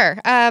 Sure.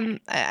 I'm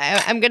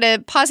going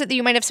to posit that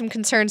you might have some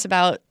concerns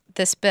about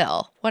this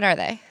bill. What are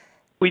they?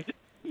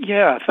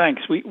 Yeah,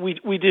 thanks.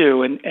 We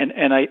do, and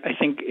I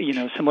think,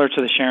 similar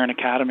to the Sharon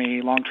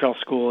Academy, Long Trail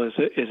School is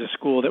a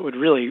school that would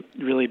really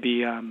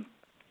be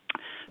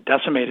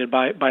decimated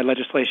by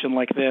legislation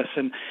like this,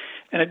 and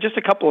just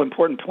a couple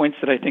important points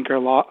that I think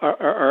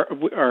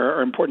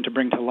are important to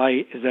bring to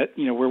light is that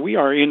where we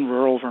are in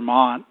rural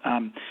Vermont,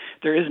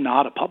 there is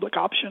not a public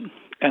option,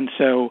 and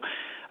so.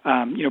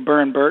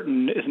 Burr &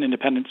 Burton is an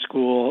independent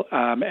school,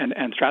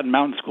 and Stratton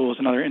Mountain School is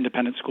another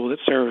independent school that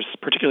serves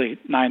particularly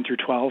 9 through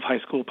 12 high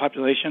school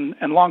population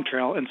and Long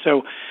Trail. And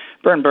so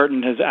Burr &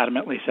 Burton has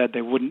adamantly said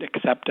they wouldn't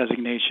accept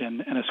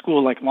designation. And a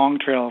school like Long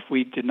Trail, if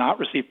we did not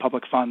receive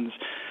public funds,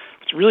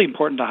 it's really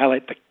important to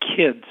highlight the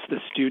kids, the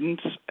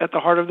students at the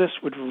heart of this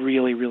would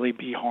really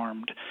be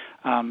harmed.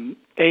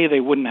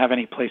 They wouldn't have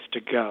any place to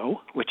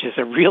go, which is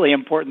a really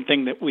important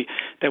thing that we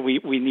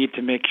need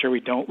to make sure we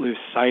don't lose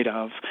sight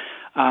of.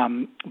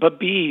 But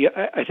B,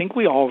 I think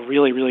we all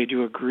really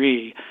do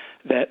agree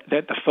that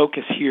the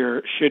focus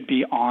here should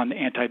be on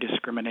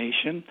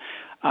anti-discrimination.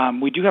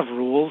 We do have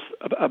rules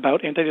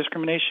about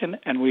anti-discrimination,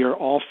 and we are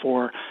all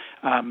for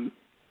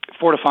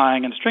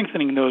fortifying and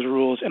strengthening those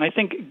rules. And I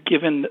think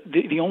given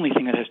the only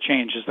thing that has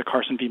changed is the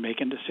Carson v.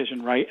 Macon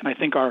decision, right? And I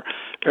think our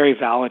very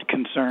valid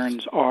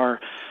concerns are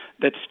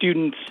that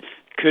students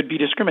could be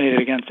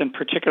discriminated against, and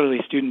particularly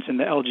students in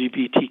the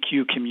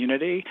LGBTQ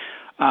community.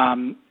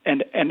 And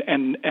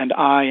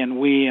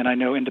I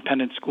know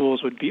independent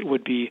schools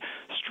would be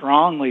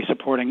strongly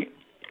supporting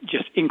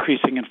just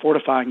increasing and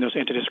fortifying those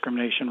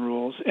anti-discrimination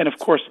rules. And of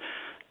course,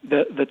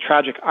 the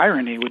tragic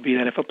irony would be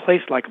that if a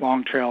place like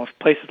Long Trail, if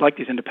places like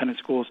these independent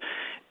schools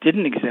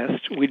didn't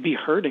exist, we'd be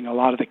hurting a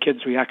lot of the kids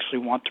we actually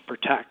want to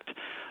protect.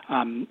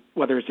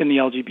 Whether it's in the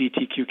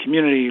LGBTQ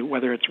community,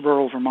 whether it's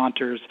rural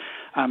Vermonters,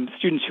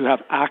 students who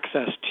have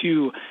access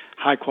to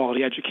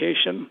high-quality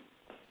education.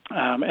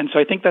 And so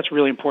I think that's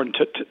really important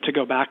to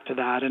go back to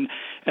that.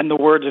 And the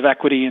words of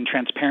equity and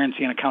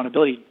transparency and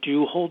accountability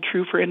do hold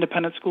true for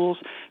independent schools.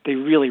 They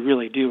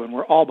really do. And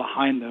we're all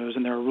behind those.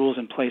 And there are rules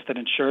in place that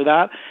ensure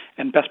that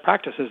and best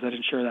practices that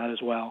ensure that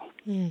as well.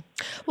 Mm.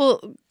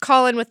 Well,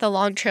 Colin with the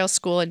Long Trail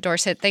School in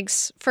Dorset,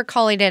 thanks for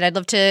calling in. I'd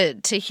love to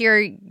hear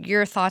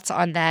your thoughts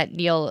on that,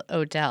 Neil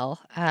O'Dell.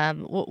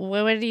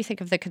 What do you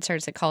think of the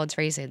concerns that Colin's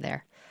raising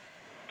there?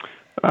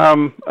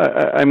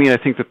 I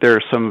think that there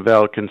are some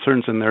valid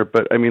concerns in there,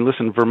 but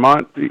listen,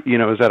 Vermont,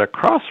 is at a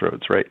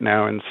crossroads right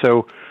now, and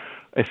so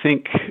I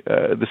think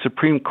the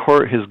Supreme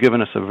Court has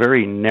given us a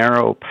very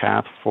narrow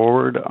path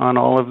forward on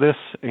all of this,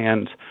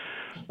 and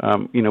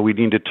we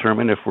need to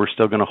determine if we're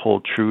still going to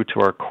hold true to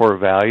our core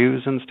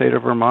values in the state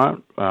of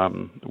Vermont,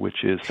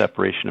 which is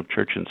separation of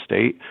church and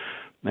state,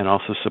 and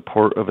also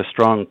support of a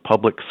strong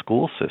public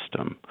school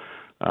system.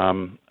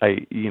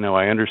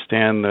 I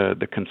understand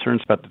the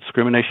concerns about the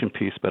discrimination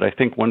piece, but I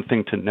think one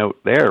thing to note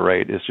there,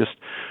 right, is just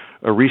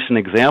a recent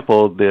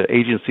example. The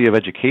Agency of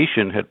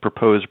Education had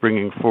proposed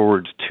bringing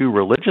forward 2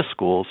 religious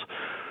schools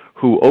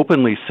who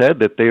openly said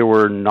that they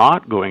were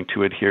not going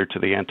to adhere to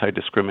the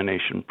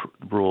anti-discrimination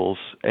rules,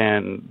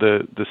 and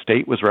the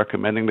state was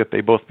recommending that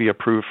they both be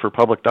approved for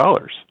public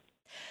dollars.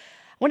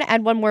 I want to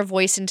add one more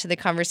voice into the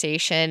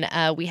conversation.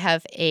 We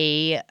have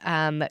a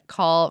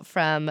call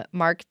from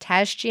Mark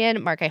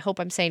Tajjian. Mark, I hope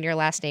I'm saying your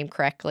last name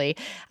correctly.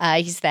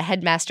 He's the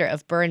headmaster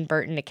of Burr &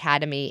 Burton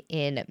Academy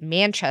in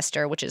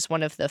Manchester, which is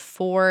one of the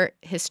 4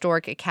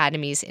 historic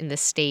academies in the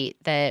state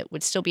that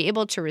would still be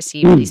able to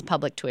receive these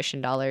public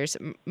tuition dollars.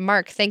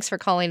 Mark, thanks for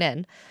calling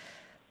in.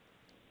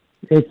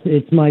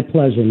 It's my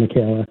pleasure,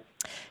 Michaela.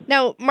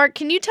 Now, Mark,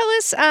 can you tell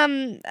us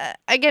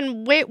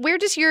again where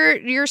does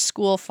your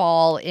school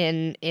fall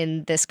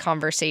in this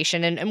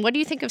conversation, and what do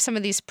you think of some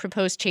of these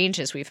proposed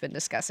changes we've been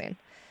discussing?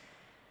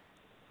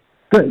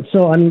 Well, I think the first thing to say is that I think the Good.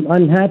 So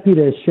I'm happy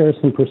to share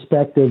some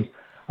perspectives.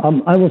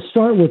 I will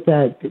start with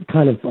that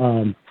kind of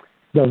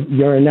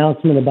your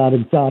announcement about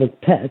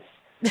exotic pets,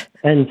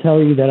 and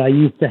tell you that I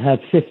used to have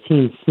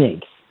 15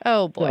 snakes.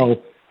 Oh boy.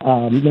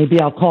 So maybe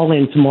I'll call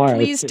in tomorrow.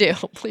 Please do.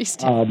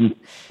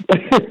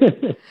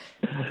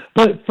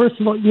 But first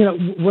of all,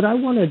 what I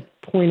want to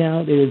point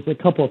out is a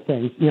couple of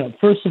things.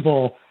 First of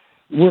all,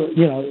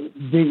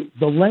 the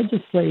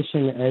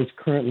legislation as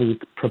currently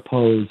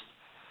proposed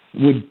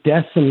would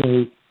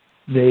decimate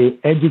the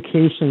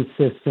education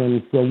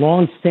systems, the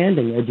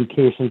long-standing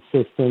education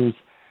systems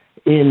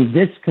in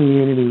this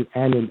community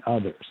and in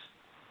others.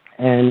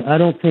 And I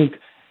don't think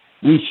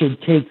we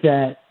should take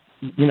that,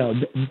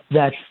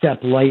 that step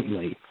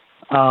lightly.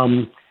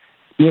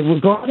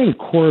 Regarding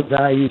core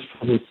values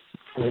for this,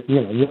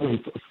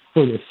 really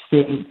for the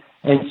state,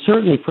 and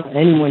certainly for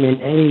anyone in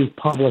any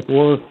public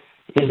or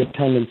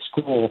independent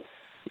school,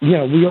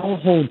 we all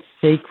hold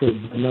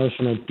sacred the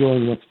notion of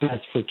doing what's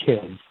best for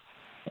kids.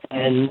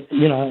 And,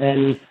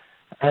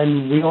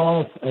 and we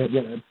all,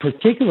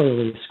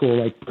 particularly a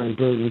school like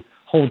Burton,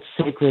 hold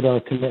sacred our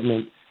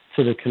commitment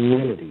to the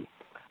community.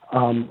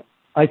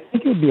 I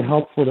think it would be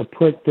helpful to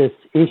put this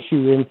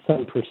issue in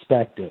some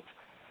perspective.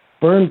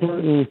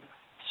 Burton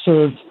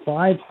serves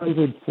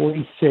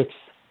 546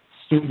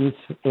 students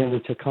in the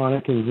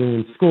Taconic and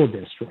Green School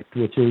District,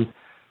 which is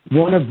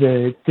one of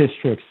the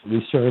districts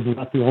we serve,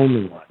 not the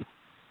only one.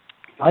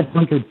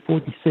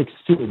 546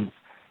 students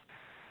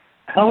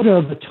out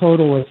of a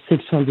total of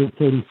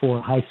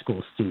 634 high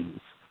school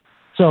students.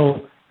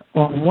 So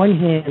on one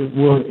hand,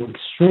 we're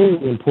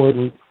extremely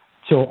important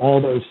to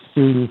all those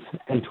students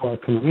and to our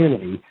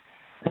community.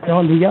 And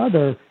on the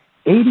other,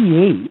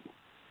 88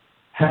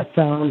 have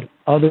found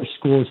other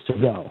schools to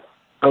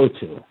go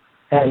to.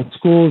 And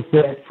schools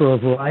that, for a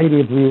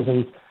variety of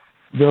reasons,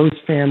 those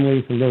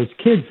families and those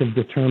kids have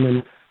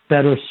determined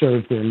better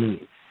serve their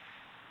needs.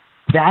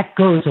 That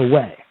goes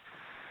away.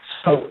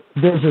 So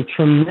there's a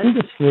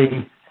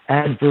tremendously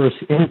adverse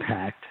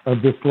impact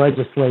of this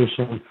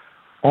legislation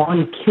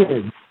on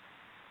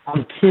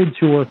kids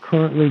who are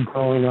currently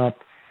growing up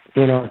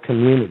in our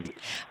community.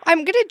 I'm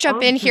going to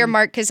jump in here,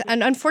 Mark, because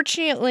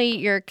unfortunately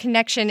your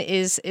connection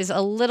is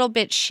a little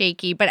bit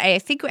shaky, but I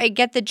think I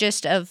get the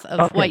gist of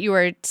what you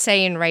were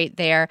saying right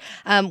there,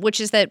 which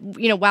is that,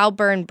 while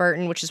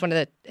Burton, which is one of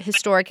the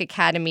historic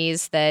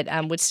academies that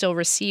would still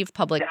receive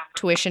public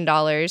tuition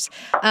dollars,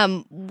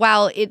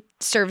 while it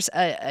serves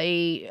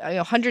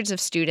hundreds of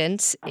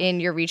students in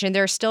your region,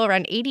 there are still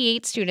around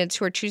 88 students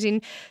who are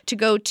choosing to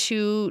go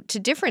to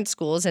different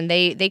schools, and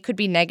they could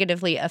be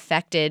negatively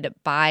affected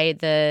by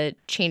the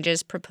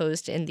changes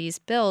proposed in these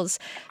bills.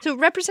 So,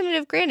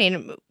 Representative Granning,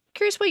 I'm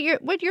curious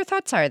what your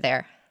thoughts are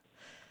there.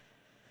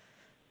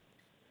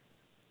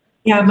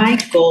 Yeah, my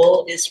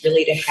goal is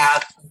really to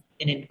have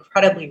an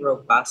incredibly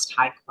robust,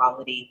 high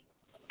quality,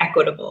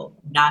 equitable,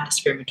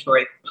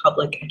 non-discriminatory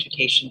public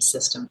education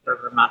system for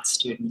Vermont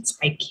students.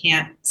 I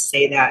can't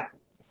say that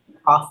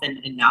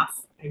often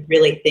enough. I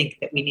really think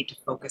that we need to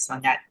focus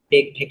on that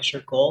big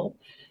picture goal.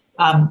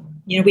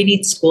 We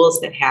need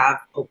schools that have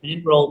open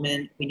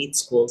enrollment. We need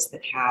schools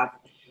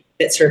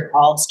that serve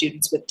all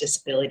students with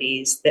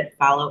disabilities, that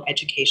follow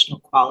educational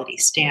quality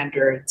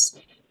standards.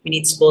 We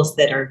need schools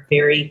that are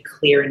very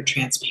clear and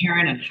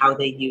transparent on how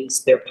they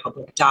use their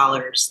public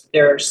dollars.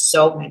 There are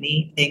so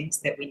many things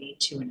that we need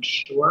to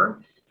ensure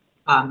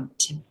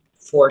to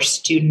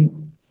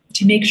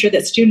make sure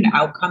that student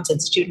outcomes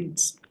and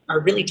students are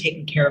really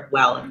taken care of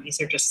well. And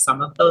these are just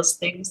some of those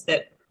things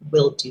that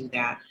will do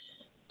that.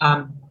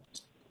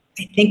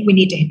 I think we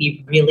need to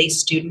be really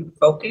student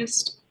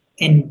focused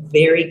and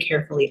very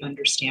carefully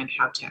understand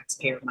how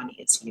taxpayer money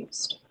is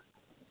used.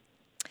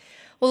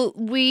 Well,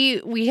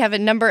 we have a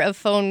number of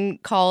phone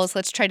calls.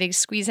 Let's try to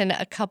squeeze in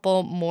a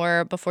couple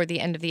more before the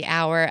end of the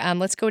hour.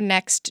 Let's go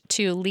next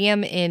to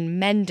Liam in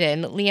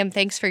Mendon. Liam,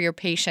 thanks for your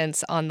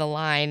patience on the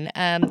line.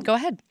 Go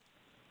ahead.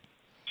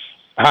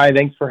 Hi,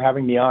 thanks for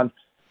having me on.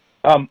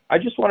 I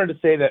just wanted to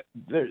say that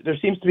there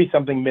seems to be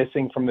something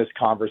missing from this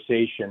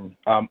conversation,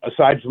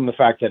 aside from the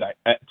fact that,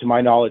 to my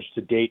knowledge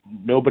to date,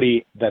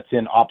 nobody that's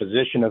in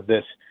opposition of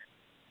this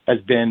has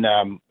been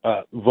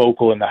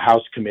vocal in the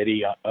House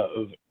Committee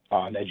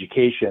on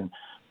Education.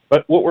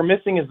 But what we're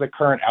missing is the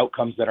current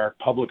outcomes that our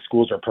public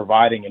schools are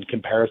providing in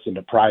comparison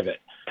to private.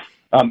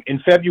 In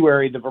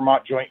February, the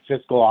Vermont Joint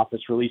Fiscal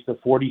Office released a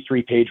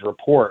 43-page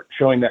report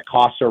showing that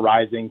costs are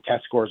rising,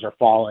 test scores are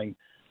falling,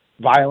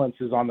 violence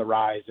is on the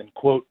rise, and,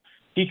 quote,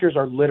 teachers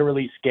are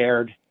literally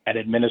scared and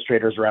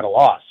administrators are at a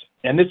loss.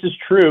 And this is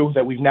true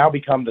that we've now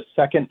become the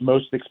second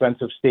most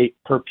expensive state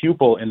per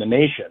pupil in the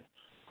nation.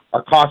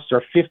 Our costs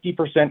are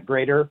 50%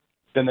 greater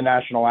than the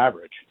national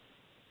average.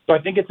 So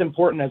I think it's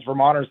important as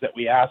Vermonters that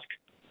we ask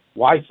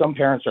why some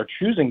parents are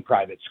choosing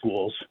private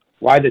schools,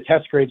 why the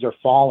test grades are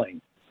falling,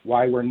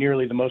 why we're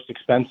nearly the most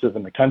expensive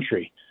in the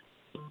country.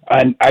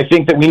 And I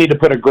think that we need to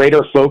put a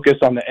greater focus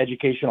on the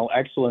educational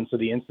excellence of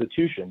the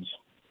institutions.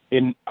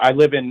 I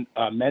live in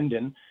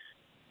Mendon.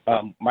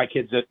 My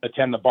kids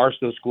attend the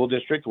Barstow School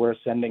District. We're a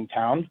sending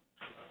town.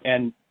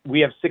 and we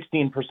have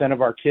 16%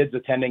 of our kids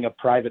attending a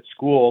private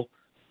school,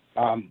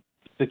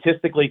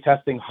 statistically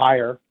testing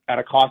higher at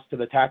a cost to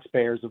the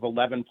taxpayers of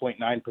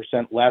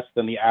 11.9% less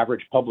than the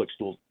average public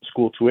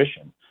school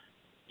tuition.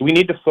 We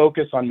need to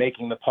focus on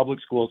making the public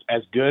schools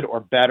as good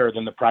or better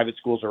than the private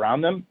schools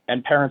around them,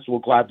 and parents will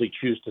gladly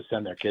choose to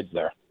send their kids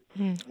there.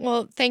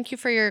 Well, thank you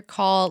for your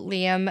call,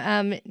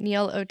 Liam.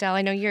 Neil O'Dell,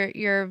 I know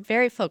you're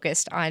very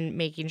focused on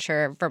making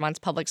sure Vermont's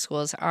public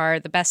schools are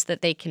the best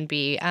that they can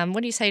be.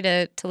 What do you say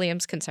to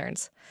Liam's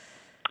concerns?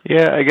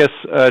 Yeah, I guess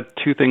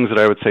two things that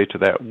I would say to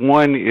that.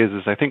 One is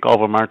I think all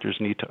Vermonters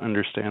need to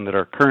understand that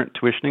our current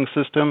tuitioning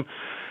system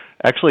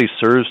actually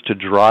serves to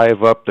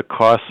drive up the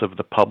costs of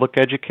the public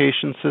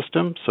education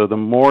system. So the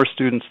more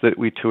students that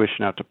we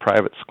tuition out to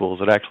private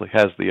schools, it actually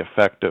has the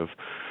effect of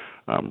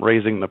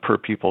raising the per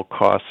pupil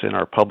costs in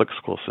our public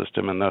school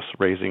system, and thus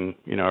raising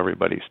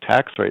everybody's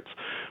tax rates.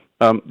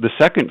 The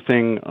second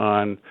thing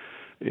on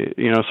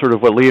sort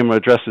of what Liam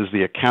addresses,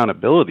 the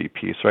accountability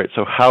piece, right?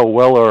 So how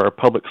well are our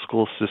public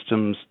school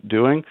systems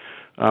doing?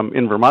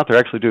 In Vermont, they're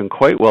actually doing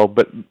quite well,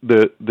 but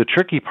the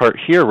tricky part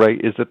here,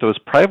 right, is that those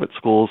private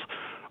schools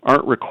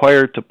aren't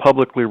required to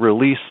publicly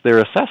release their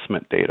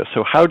assessment data.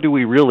 So how do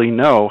we really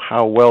know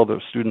how well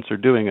those students are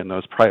doing in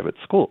those private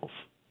schools?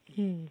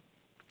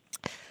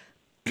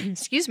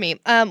 Excuse me.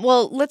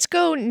 Well, let's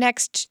go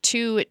next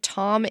to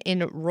Tom in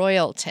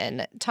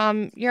Royalton.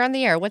 Tom, you're on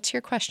the air. What's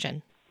your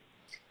question?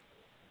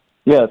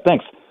 Yeah,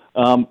 thanks.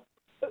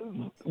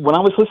 When I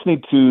was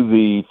listening to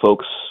the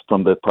folks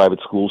from the private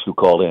schools who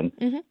called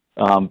in,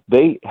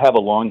 they have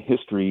a long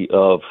history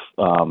of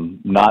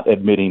not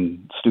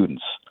admitting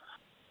students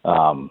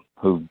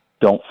who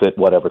don't fit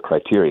whatever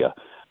criteria.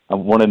 I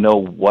want to know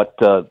what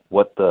the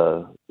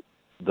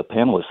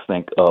panelists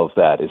think of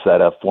that. Is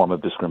that a form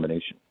of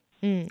discrimination?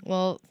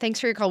 Well, thanks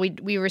for your call.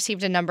 We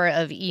received a number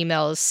of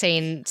emails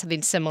saying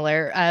something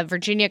similar.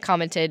 Virginia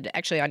commented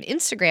actually on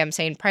Instagram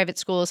saying private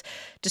schools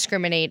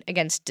discriminate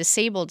against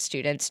disabled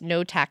students,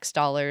 no tax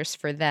dollars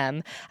for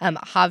them.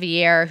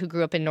 Javier, who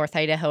grew up in North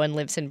Idaho and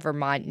lives in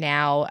Vermont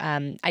now,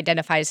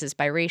 identifies as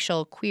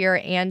biracial,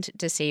 queer, and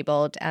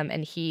disabled,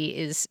 and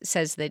he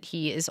says that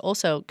he is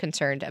also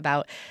concerned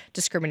about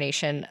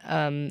discrimination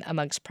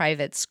amongst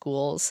private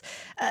schools.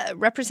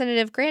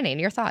 Representative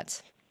Granning, your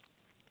thoughts?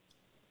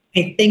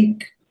 I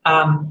think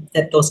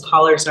that those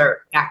callers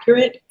are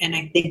accurate, and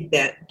I think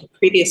that the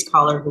previous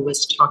caller who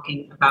was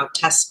talking about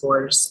test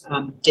scores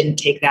didn't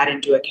take that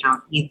into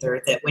account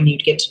either, that when you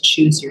get to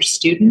choose your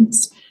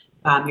students,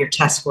 your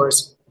test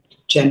scores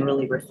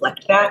generally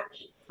reflect that.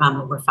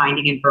 What we're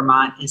finding in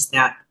Vermont is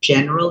that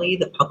generally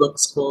the public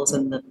schools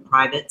and the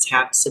privates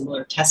have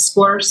similar test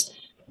scores,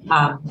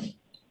 and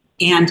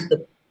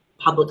the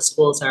public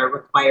schools are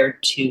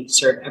required to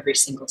serve every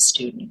single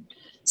student.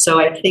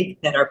 So I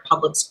think that our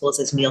public schools,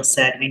 as Neil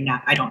said,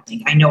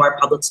 I know our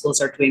public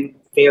schools are doing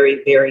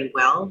very, very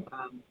well,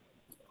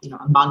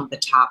 among the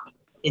top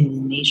in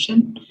the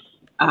nation.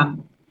 I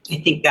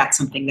think that's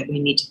something that we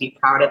need to be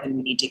proud of and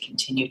we need to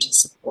continue to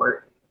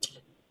support.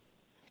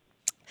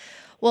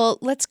 Well,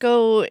 let's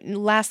go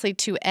lastly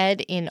to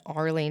Ed in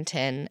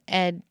Arlington.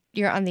 Ed,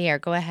 you're on the air.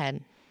 Go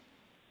ahead.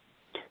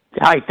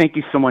 Hi, thank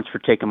you so much for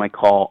taking my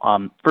call.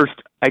 First,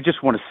 I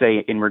just want to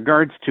say in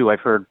regards to, I've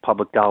heard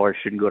public dollars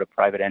shouldn't go to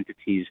private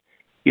entities.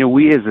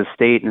 We as a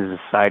state and as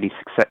a society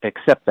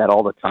accept that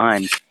all the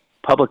time.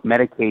 Public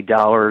Medicaid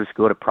dollars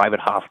go to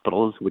private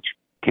hospitals, which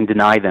can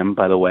deny them,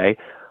 by the way.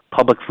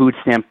 Public food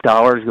stamp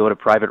dollars go to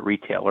private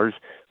retailers.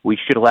 We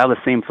should allow the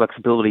same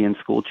flexibility in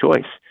school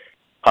choice.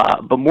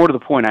 But more to the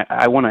point,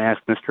 I want to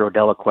ask Mr.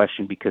 O'Dell a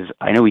question because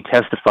I know he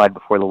testified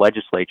before the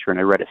legislature and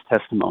I read his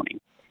testimony.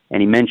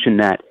 And he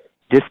mentioned that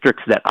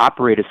districts that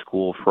operate a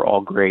school for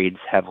all grades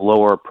have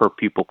lower per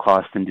pupil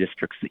costs than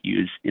districts that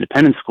use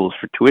independent schools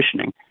for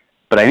tuitioning.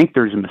 But I think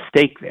there's a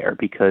mistake there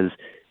because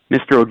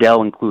Mr.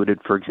 O'Dell included,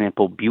 for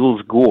example,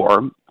 Buell's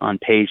Gore on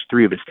page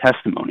 3 of his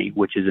testimony,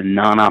 which is a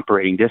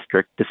non-operating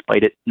district,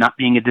 despite it not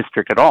being a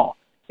district at all.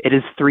 It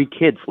has 3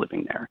 kids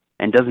living there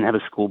and doesn't have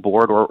a school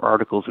board or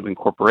articles of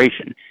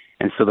incorporation.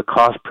 And so the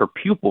cost per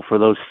pupil for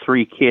those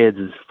 3 kids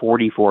is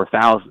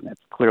 $44,000.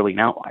 That's clearly an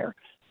outlier.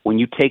 When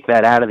you take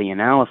that out of the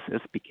analysis,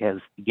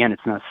 because, again,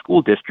 it's not a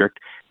school district,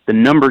 the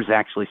numbers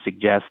actually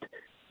suggest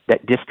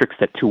that districts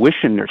that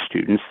tuition their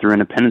students through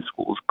independent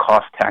schools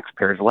cost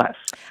taxpayers less.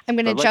 I'm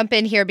going to jump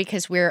in here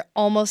because we're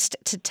almost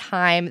to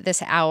time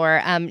this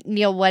hour.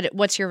 Neil,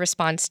 what's your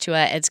response to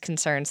Ed's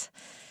concerns?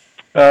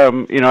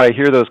 I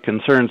hear those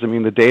concerns. I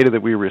mean, the data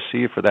that we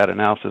received for that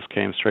analysis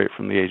came straight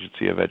from the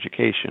Agency of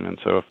Education, and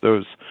so if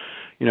those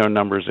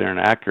numbers aren't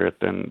accurate,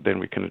 then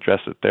we can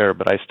address it there.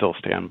 But I still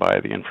stand by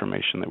the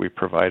information that we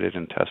provided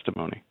in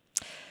testimony.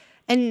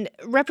 And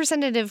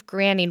Representative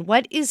Granning,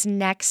 what is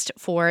next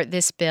for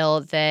this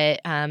bill that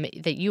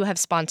you have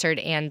sponsored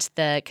and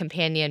the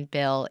companion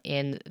bill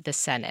in the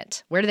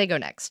Senate? Where do they go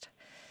next?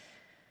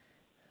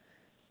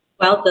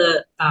 Well,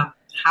 the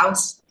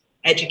House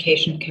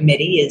Education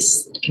Committee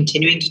is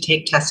continuing to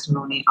take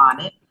testimony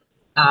on it.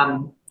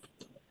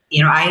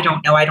 I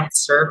don't know. I don't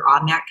serve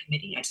on that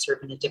committee. I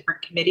serve in a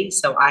different committee.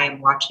 So I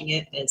am watching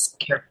it as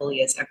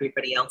carefully as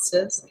everybody else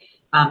is.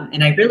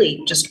 And I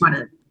really just want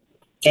to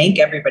thank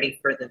everybody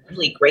for the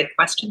really great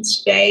questions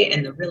today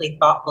and the really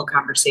thoughtful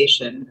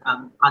conversation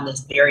on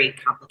this very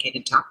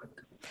complicated topic.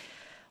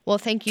 Well,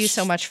 thank you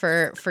so much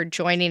for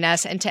joining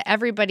us, and to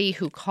everybody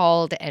who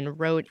called and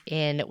wrote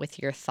in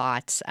with your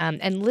thoughts.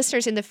 And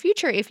listeners, in the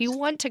future, if you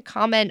want to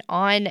comment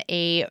on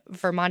a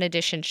Vermont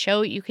Edition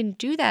show, you can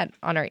do that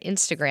on our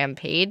Instagram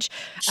page.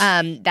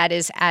 That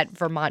is at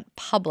Vermont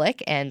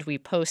Public, and we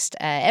post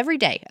every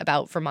day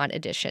about Vermont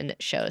Edition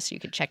shows. So you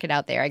can check it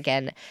out there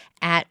again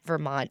at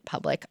Vermont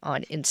Public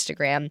on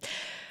Instagram.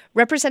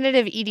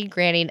 Representative Edie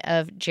Granning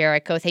of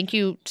Jericho, thank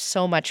you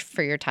so much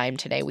for your time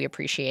today. We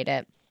appreciate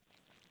it.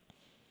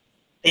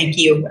 Thank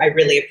you. I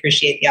really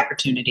appreciate the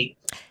opportunity.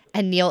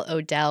 And Neil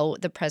O'Dell,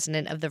 the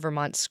president of the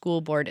Vermont School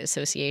Board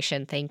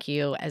Association, thank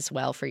you as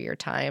well for your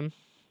time.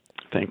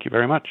 Thank you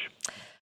very much.